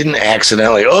accident. She didn't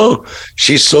accidentally,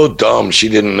 she's so dumb. She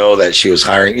didn't know that she was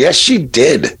hiring. Yes, she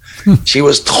did. She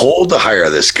was told to hire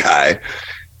this guy.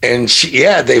 And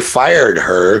they fired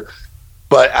her.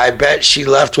 But I bet she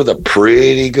left with a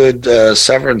pretty good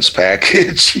severance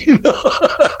package, you know.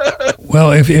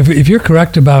 Well, if you're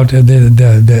correct about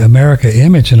the America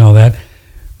image and all that,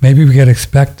 maybe we could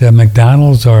expect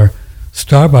McDonald's or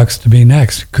Starbucks to be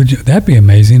next. That'd be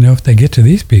amazing if they get to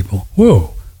these people.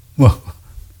 Whoa.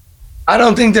 I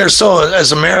don't think they're so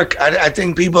as America. I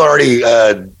think people already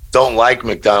don't like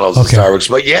McDonald's and Starbucks,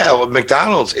 but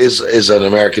McDonald's is an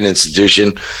American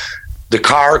institution. The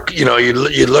car, you know,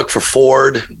 you look for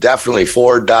Ford, definitely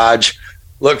Ford, Dodge.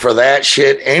 Look for that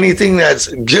shit. Anything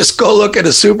just go look at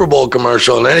a Super Bowl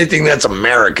commercial and anything that's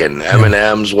American,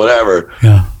 M&M's, whatever.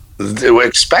 Yeah. They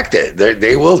expect it.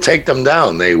 They will take them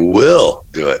down. They will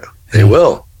do it. They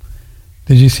will.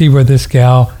 Did you see where this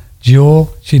gal,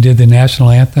 Jewel, she did the national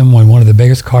anthem on one of the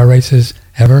biggest car races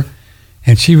ever?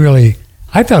 And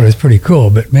I thought it was pretty cool,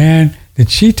 but man, did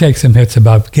she take some hits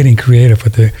about getting creative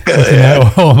with the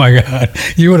oh my God.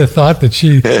 You would have thought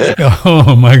that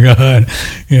oh my God.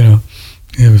 You know,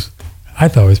 I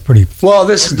thought it was pretty. Well,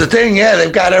 this is the thing. Yeah.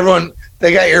 They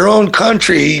got your own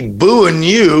country booing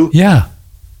you. Yeah.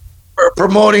 For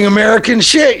promoting American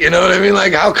shit. You know what I mean?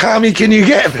 Like, how commie can you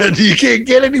get? You can't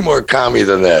get any more commie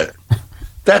than that.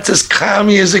 That's as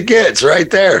commie as it gets right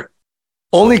there.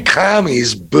 Only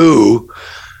commies boo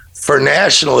for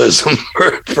nationalism,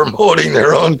 for promoting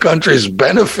their own country's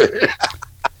benefit.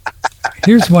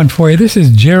 Here's one for you. This is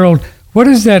Gerald. What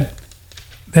is that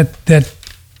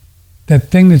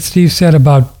thing that Steve said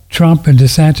about Trump and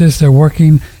DeSantis? They're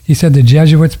working. He said the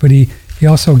Jesuits, but he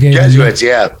also gave Jesuits.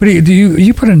 Yeah. But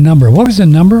you put a number. What was the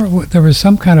number? There was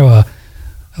some kind of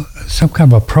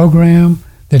a program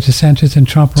that DeSantis and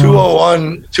Trump were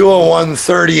 201,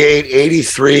 38,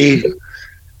 83.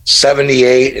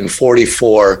 78 and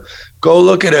 44. Go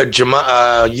look at a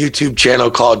YouTube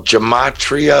channel called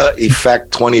Gematria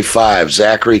Effect 25,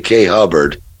 Zachary K.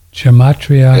 Hubbard.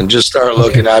 Gematria. And just start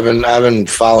looking. I've been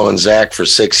following Zach for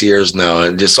 6 years now,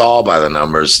 and just all by the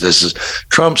numbers. This is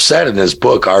Trump said in his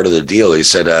book Art of the Deal. He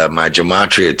said, my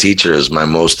Gematria teacher is my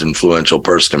most influential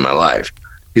person in my life.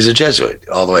 He's a Jesuit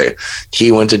all the way.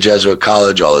 He went to Jesuit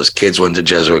college. All his kids went to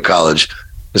Jesuit college.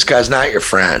 This guy's not your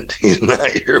friend. He's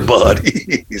not your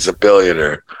buddy. He's a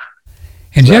billionaire.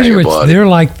 And Jesuits, they're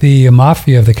like the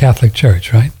mafia of the Catholic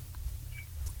Church, right?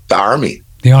 The army.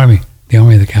 The army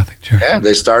of the Catholic Church. Yeah,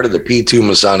 they started the P2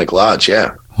 Masonic Lodge,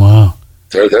 yeah. Wow.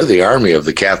 They're the army of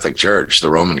the Catholic Church, the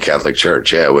Roman Catholic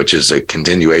Church, yeah, which is a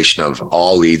continuation of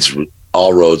all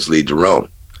roads lead to Rome.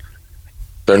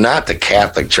 They're not the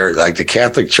Catholic Church. Like, the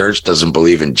Catholic Church doesn't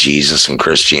believe in Jesus and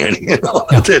Christianity. You know?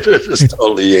 No. They're just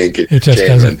totally yanking. It just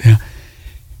doesn't. Yeah.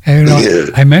 And,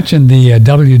 I mentioned the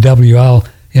WWL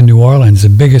in New Orleans, the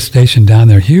biggest station down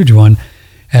there, huge one.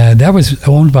 That was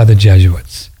owned by the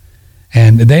Jesuits,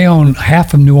 and they own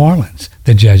half of New Orleans.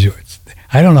 The Jesuits.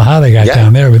 I don't know how they got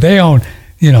down there, but they own.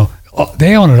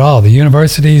 They own it all. The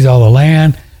universities, all the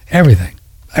land, everything.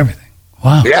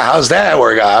 Wow. Yeah, how's that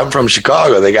work out? I'm from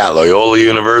Chicago. They got Loyola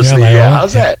University.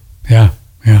 How's that? Yeah.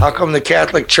 How come the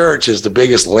Catholic Church is the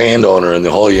biggest landowner in the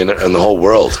whole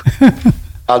world?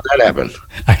 How'd that happen?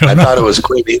 I thought it was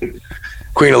Queen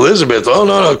Elizabeth. Oh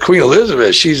no, Queen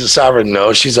Elizabeth. She's a sovereign.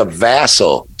 No, she's a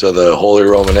vassal to the Holy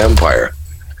Roman Empire.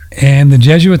 And the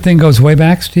Jesuit thing goes way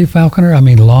back, Steve Falconer. I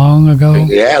mean, long ago.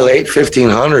 Yeah, late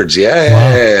 1500s.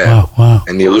 Wow.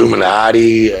 And the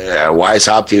Illuminati.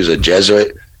 Weishaupt, he was a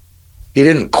Jesuit. He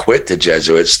didn't quit the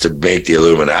Jesuits to make the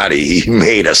Illuminati. He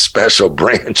made a special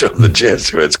branch of the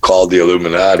Jesuits called the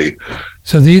Illuminati.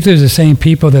 So these are the same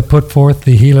people that put forth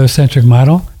the heliocentric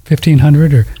model,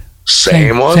 1500 or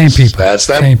same ones? Same people. That's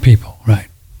them. Same people, right.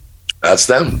 That's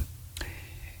them.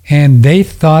 And they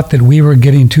thought that we were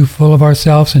getting too full of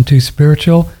ourselves and too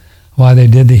spiritual while they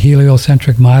did the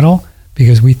heliocentric model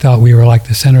because we thought we were like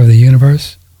the center of the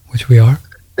universe, which we are.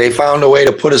 They found a way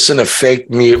to put us in a fake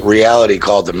reality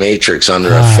called the Matrix under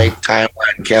a fake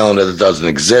timeline calendar that doesn't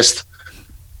exist,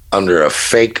 under a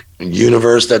fake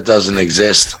universe that doesn't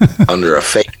exist, under a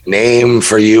fake name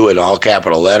for you in all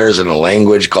capital letters in a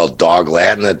language called Dog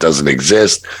Latin that doesn't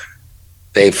exist.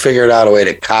 They figured out a way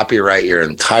to copyright your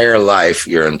entire life,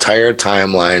 your entire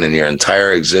timeline, and your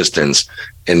entire existence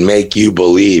and make you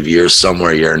believe you're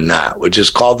somewhere you're not, which is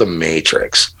called the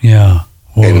Matrix. Yeah.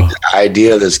 Whoa. And the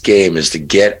idea of this game is to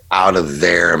get out of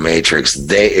their matrix.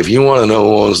 If you want to know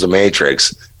who owns the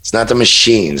matrix, It's not the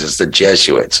machines. It's the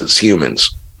Jesuits. It's humans.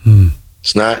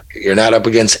 It's not. You're not up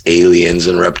against aliens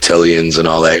and reptilians and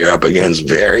all that. You're up against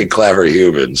very clever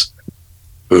humans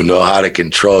who know how to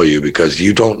control you because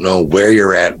you don't know where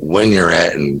you're at, when you're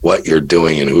at, and what you're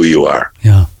doing and who you are.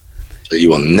 Yeah. So you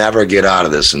will never get out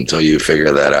of this until you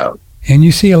figure that out. And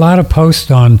you see a lot of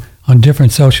posts on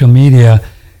different social media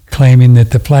claiming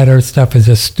that the flat earth stuff is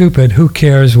just stupid. Who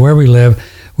cares where we live?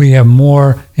 We have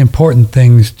more important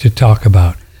things to talk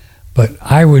about. But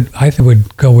I would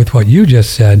go with what you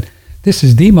just said. This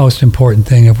is the most important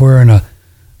thing. If we're in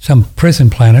some prison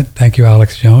planet, thank you,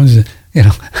 Alex Jones, you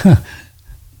know.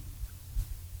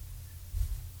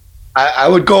 I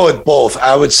would go with both.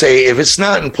 I would say if it's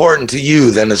not important to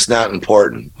you, then it's not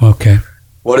important. Okay.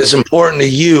 What is important to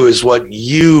you is what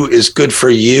you is good for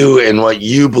you and what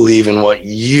you believe in, what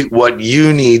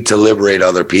you need to liberate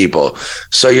other people.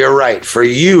 So you're right. For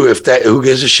you, who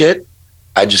gives a shit?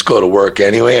 I just go to work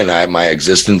anyway, and my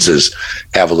existence is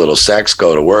have a little sex,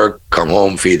 go to work, come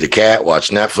home, feed the cat, watch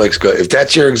Netflix. Go. If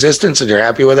that's your existence and you're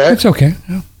happy with that, it's okay.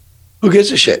 Yeah. Who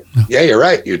gives a shit? No. Yeah, you're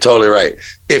right. You're totally right.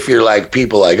 If you're like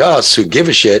people like us who give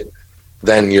a shit,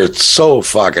 then you're so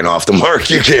fucking off the mark.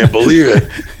 You can't believe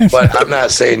it. But I'm not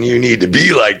saying you need to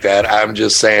be like that. I'm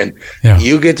just saying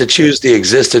you get to choose the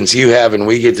existence you have, and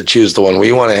we get to choose the one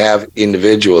we want to have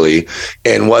individually.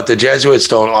 And what the Jesuits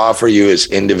don't offer you is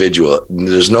individual.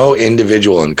 There's no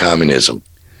individual in communism.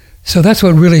 So that's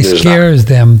what really scares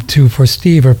them for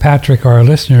Steve or Patrick or our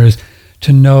listeners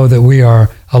to know that we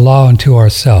are a law unto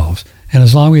ourselves. And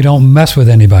as long as we don't mess with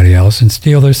anybody else and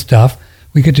steal their stuff,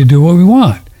 we get to do what we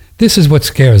want. This is what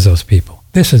scares those people.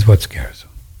 This is what scares them.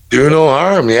 Do no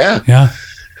harm, yeah. Yeah.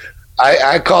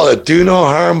 I call it do no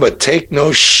harm, but take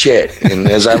no shit. And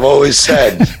as I've always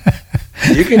said,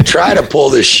 you can try to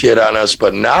pull this shit on us,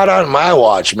 but not on my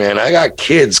watch, man. I got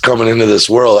kids coming into this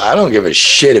world. I don't give a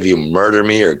shit if you murder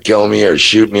me or kill me or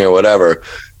shoot me or whatever.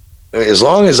 As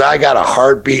long as I got a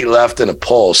heartbeat left and a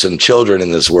pulse and children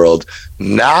in this world,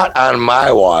 not on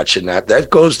my watch. And that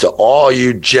goes to all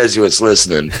you Jesuits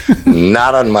listening,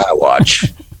 not on my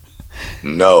watch.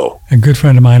 No. A good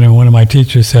friend of mine and one of my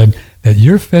teachers said that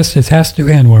your fist has to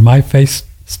end where my face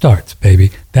starts,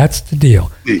 baby. That's the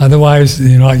deal. Otherwise,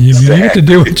 you get to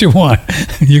do what you want.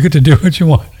 You get to do what you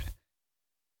want.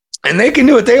 And they can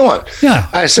do what they want. Yeah.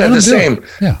 I said the same.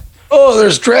 Yeah. Oh,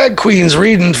 there's drag queens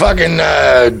reading fucking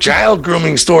child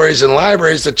grooming stories in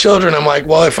libraries to children. I'm like,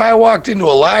 well, if I walked into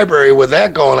a library with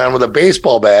that going on with a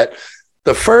baseball bat,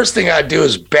 the first thing I'd do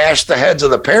is bash the heads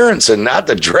of the parents and not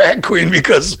the drag queen,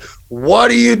 because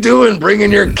what are you doing bringing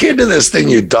your kid to this thing,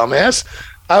 you dumbass?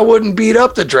 I wouldn't beat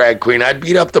up the drag queen. I'd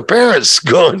beat up the parents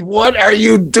going, what are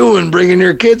you doing bringing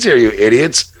your kids here, you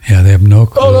idiots? Yeah, they have no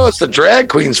clue. Oh, no, it's the drag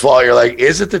queen's fault. You're like,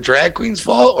 is it the drag queen's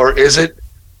fault, or is it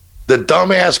the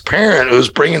dumbass parent who's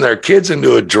bringing their kids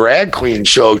into a drag queen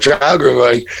show, child grooming,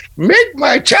 going, make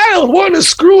my child want to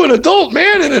screw an adult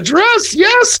man in a dress?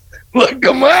 Yes. Look,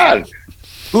 come on.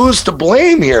 Who's to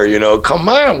blame here? Come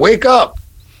on, wake up.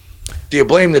 Do you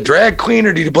blame the drag queen,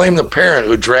 or do you blame the parent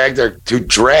who dragged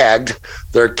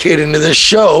their kid into this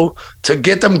show to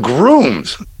get them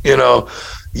groomed?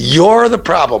 You're the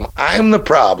problem. I'm the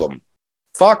problem.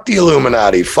 Fuck the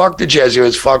Illuminati. Fuck the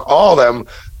Jesuits. Fuck all them.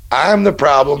 I'm the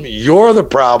problem. You're the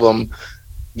problem.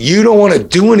 You don't want to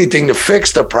do anything to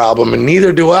fix the problem, and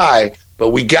neither do I,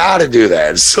 but we got to do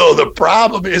that. So the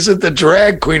problem isn't the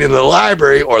drag queen in the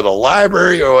library or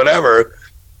whatever.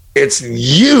 It's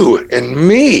you and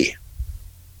me.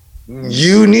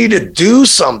 You need to do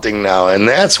something now, and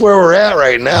that's where we're at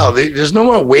right now. There's no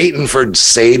more waiting for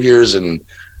saviors and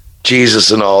Jesus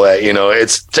and all that.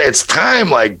 It's time.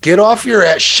 Like, get off your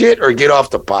ass shit or get off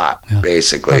the pot. Yeah.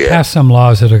 Basically, pass some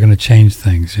laws that are going to change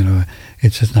things.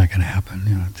 It's just not going to happen.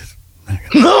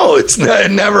 No, it's not.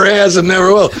 It never has and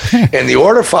never will. And the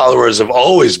order followers have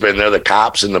always been there, the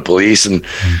cops and the police, and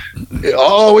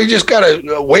we just got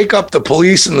to wake up the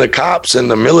police and the cops and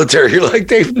the military. You're like,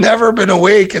 they've never been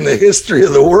awake in the history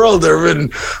of the world. There have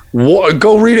been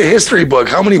go read a history book.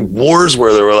 How many wars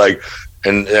were there? Were like.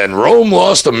 And Rome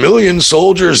lost 1 million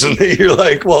soldiers, and you're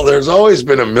like, well, there's always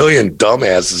been 1 million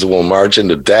dumbasses who will march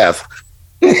into death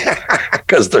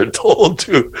because they're told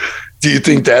to. Do you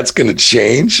think that's going to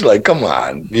change? Like, come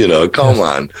on, come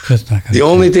on. The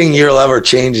only thing you'll ever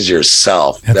change is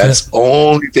yourself. That's the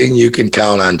only thing you can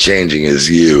count on changing is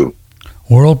you.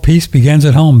 World peace begins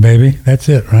at home, baby. That's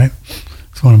it, right?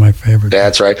 One of my favorites.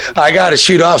 That's right. I got to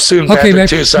shoot off soon, okay, Patrick,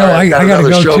 too. Sorry, I got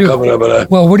another show too. coming up.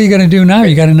 Well, what are you going to do now?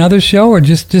 You got another show, or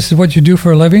just this is what you do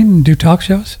for a living? Do talk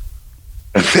shows?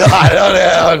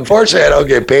 Unfortunately, I don't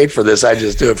get paid for this. I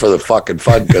just do it for the fucking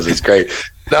fun because it's great.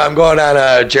 No, I'm going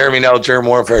on Jeremy Nell Germ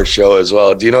Warfare show as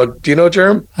well. Do you know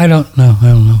Germ? I don't know.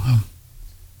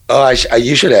 Oh,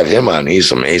 you should have him on.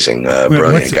 He's amazing,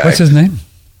 brilliant guy. What's his name?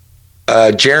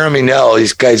 Jeremy Nell.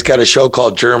 He's got a show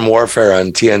called Germ Warfare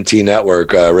on TNT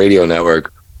Network, radio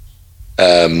network.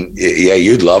 Yeah,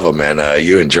 you'd love him, man.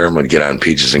 You and Germ would get on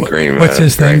Peaches and Cream. What's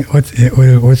his thing?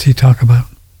 What's he talk about?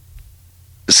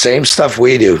 Same stuff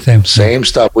we do. Same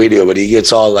stuff we do, but he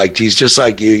gets all he's just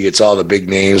like you. He gets all the big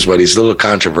names, but he's a little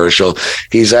controversial.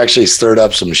 He's actually stirred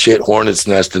up some shit hornet's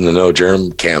nest in the No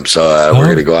Germ camp. So we're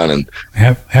going to go on and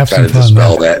have some fun.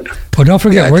 Dispel that. Well, don't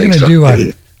forget, we're going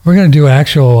to do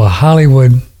actual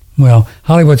Hollywood. Well,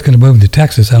 Hollywood's going to move to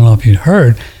Texas. I don't know if you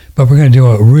heard, but we're going to do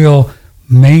a real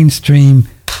mainstream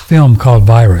film called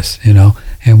Virus. And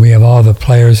we have all the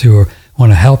players who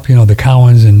want to help. The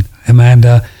Cowens and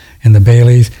Amanda and the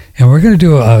Baileys, and we're going to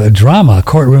do a drama, a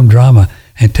courtroom drama,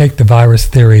 and take the virus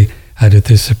theory to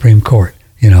the Supreme Court,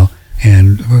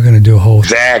 and we're going to do a whole...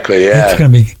 Exactly, yeah. It's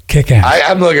going to be kick-ass.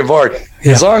 I'm looking forward.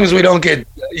 Yeah. As long as we don't get,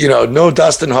 no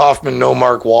Dustin Hoffman, no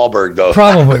Mark Wahlberg, though.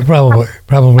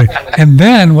 Probably. And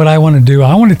then what I want to do,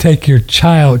 I want to take your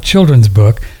children's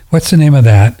book. What's the name of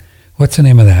that?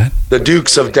 The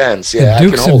Dukes of Dents. Yeah, The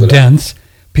Dukes of Dents,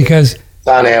 because... It's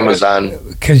on Amazon.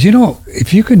 Because,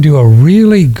 if you can do a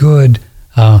really good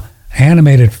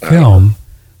animated film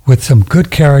with some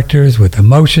good characters, with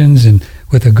emotions, and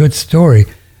with a good story,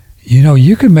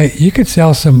 you could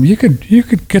sell some, you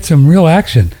could get some real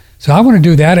action. So I want to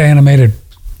do that animated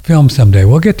film someday.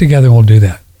 We'll get together and we'll do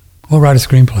that. We'll write a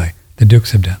screenplay, The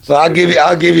Dukes of Dents. Well,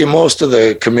 I'll give you most of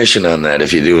the commission on that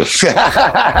if you do it. No.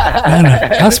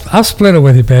 I'll split it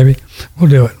with you, baby. We'll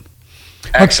do it.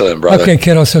 Excellent, brother. Okay,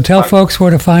 kiddo. So tell folks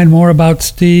where to find more about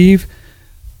Steve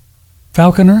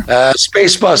Falconer.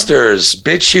 Spacebusters,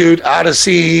 BitChute,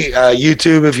 Odyssey,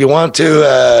 YouTube if you want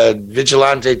to,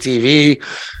 Vigilante TV.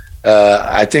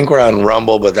 I think we're on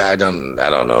Rumble, but I don't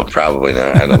know. Probably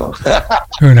not. I don't know.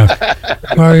 Who knows?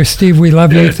 Well, Steve, we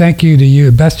love you. Thank you to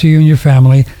you. Best to you and your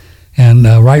family. And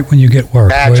right when you get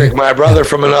work. Patrick, my brother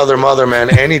from another mother, man.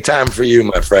 Anytime for you,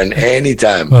 my friend.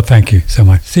 Anytime. Well, thank you so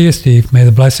much. See you, Steve. May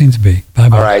the blessings be.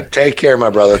 Bye-bye. All right. Take care, my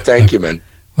brother. Thank you, man.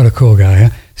 What a cool guy,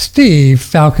 huh? Steve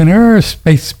Falconer,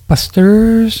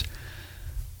 Spacebusters.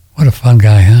 What a fun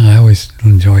guy, huh? I always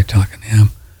enjoy talking to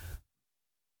him.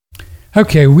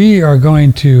 Okay, we are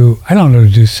going to,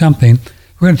 do something.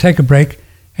 We're going to take a break,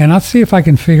 and I'll see if I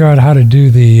can figure out how to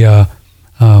do the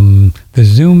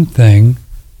Zoom thing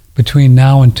between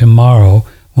now and tomorrow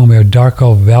when we have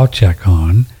Darko Valchek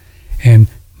on, and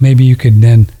maybe you could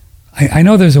then, I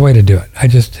know there's a way to do it.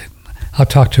 I'll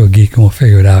talk to a geek and we'll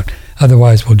figure it out.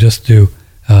 Otherwise, we'll just do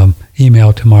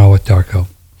email tomorrow with Darko.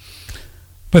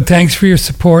 But thanks for your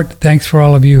support. Thanks for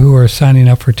all of you who are signing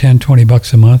up for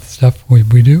 $10-20 a month stuff we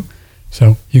do.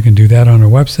 So you can do that on our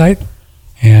website,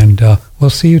 and we'll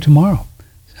see you tomorrow,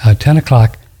 10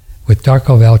 o'clock with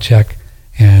Darko Valchek,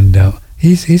 and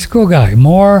he's a cool guy.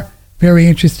 More very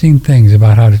interesting things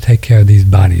about how to take care of these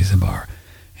bodies of ours.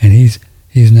 And he's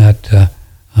not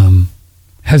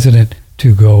hesitant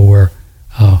to go where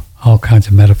all kinds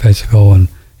of metaphysical and,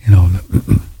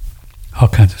 all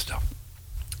kinds of stuff.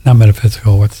 Not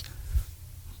metaphysical,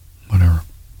 whatever.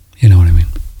 You know what I mean?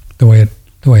 The way it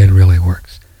really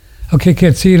works. Okay,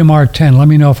 kids, see you tomorrow at 10. Let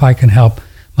me know if I can help.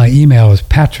 My email is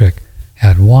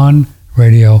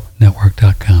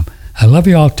patrick@oneradionetwork.com. I love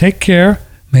you all. Take care.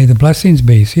 May the blessings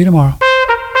be. See you tomorrow.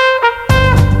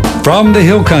 From the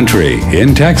Hill Country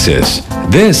in Texas,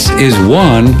 this is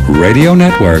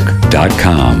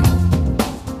OneRadioNetwork.com.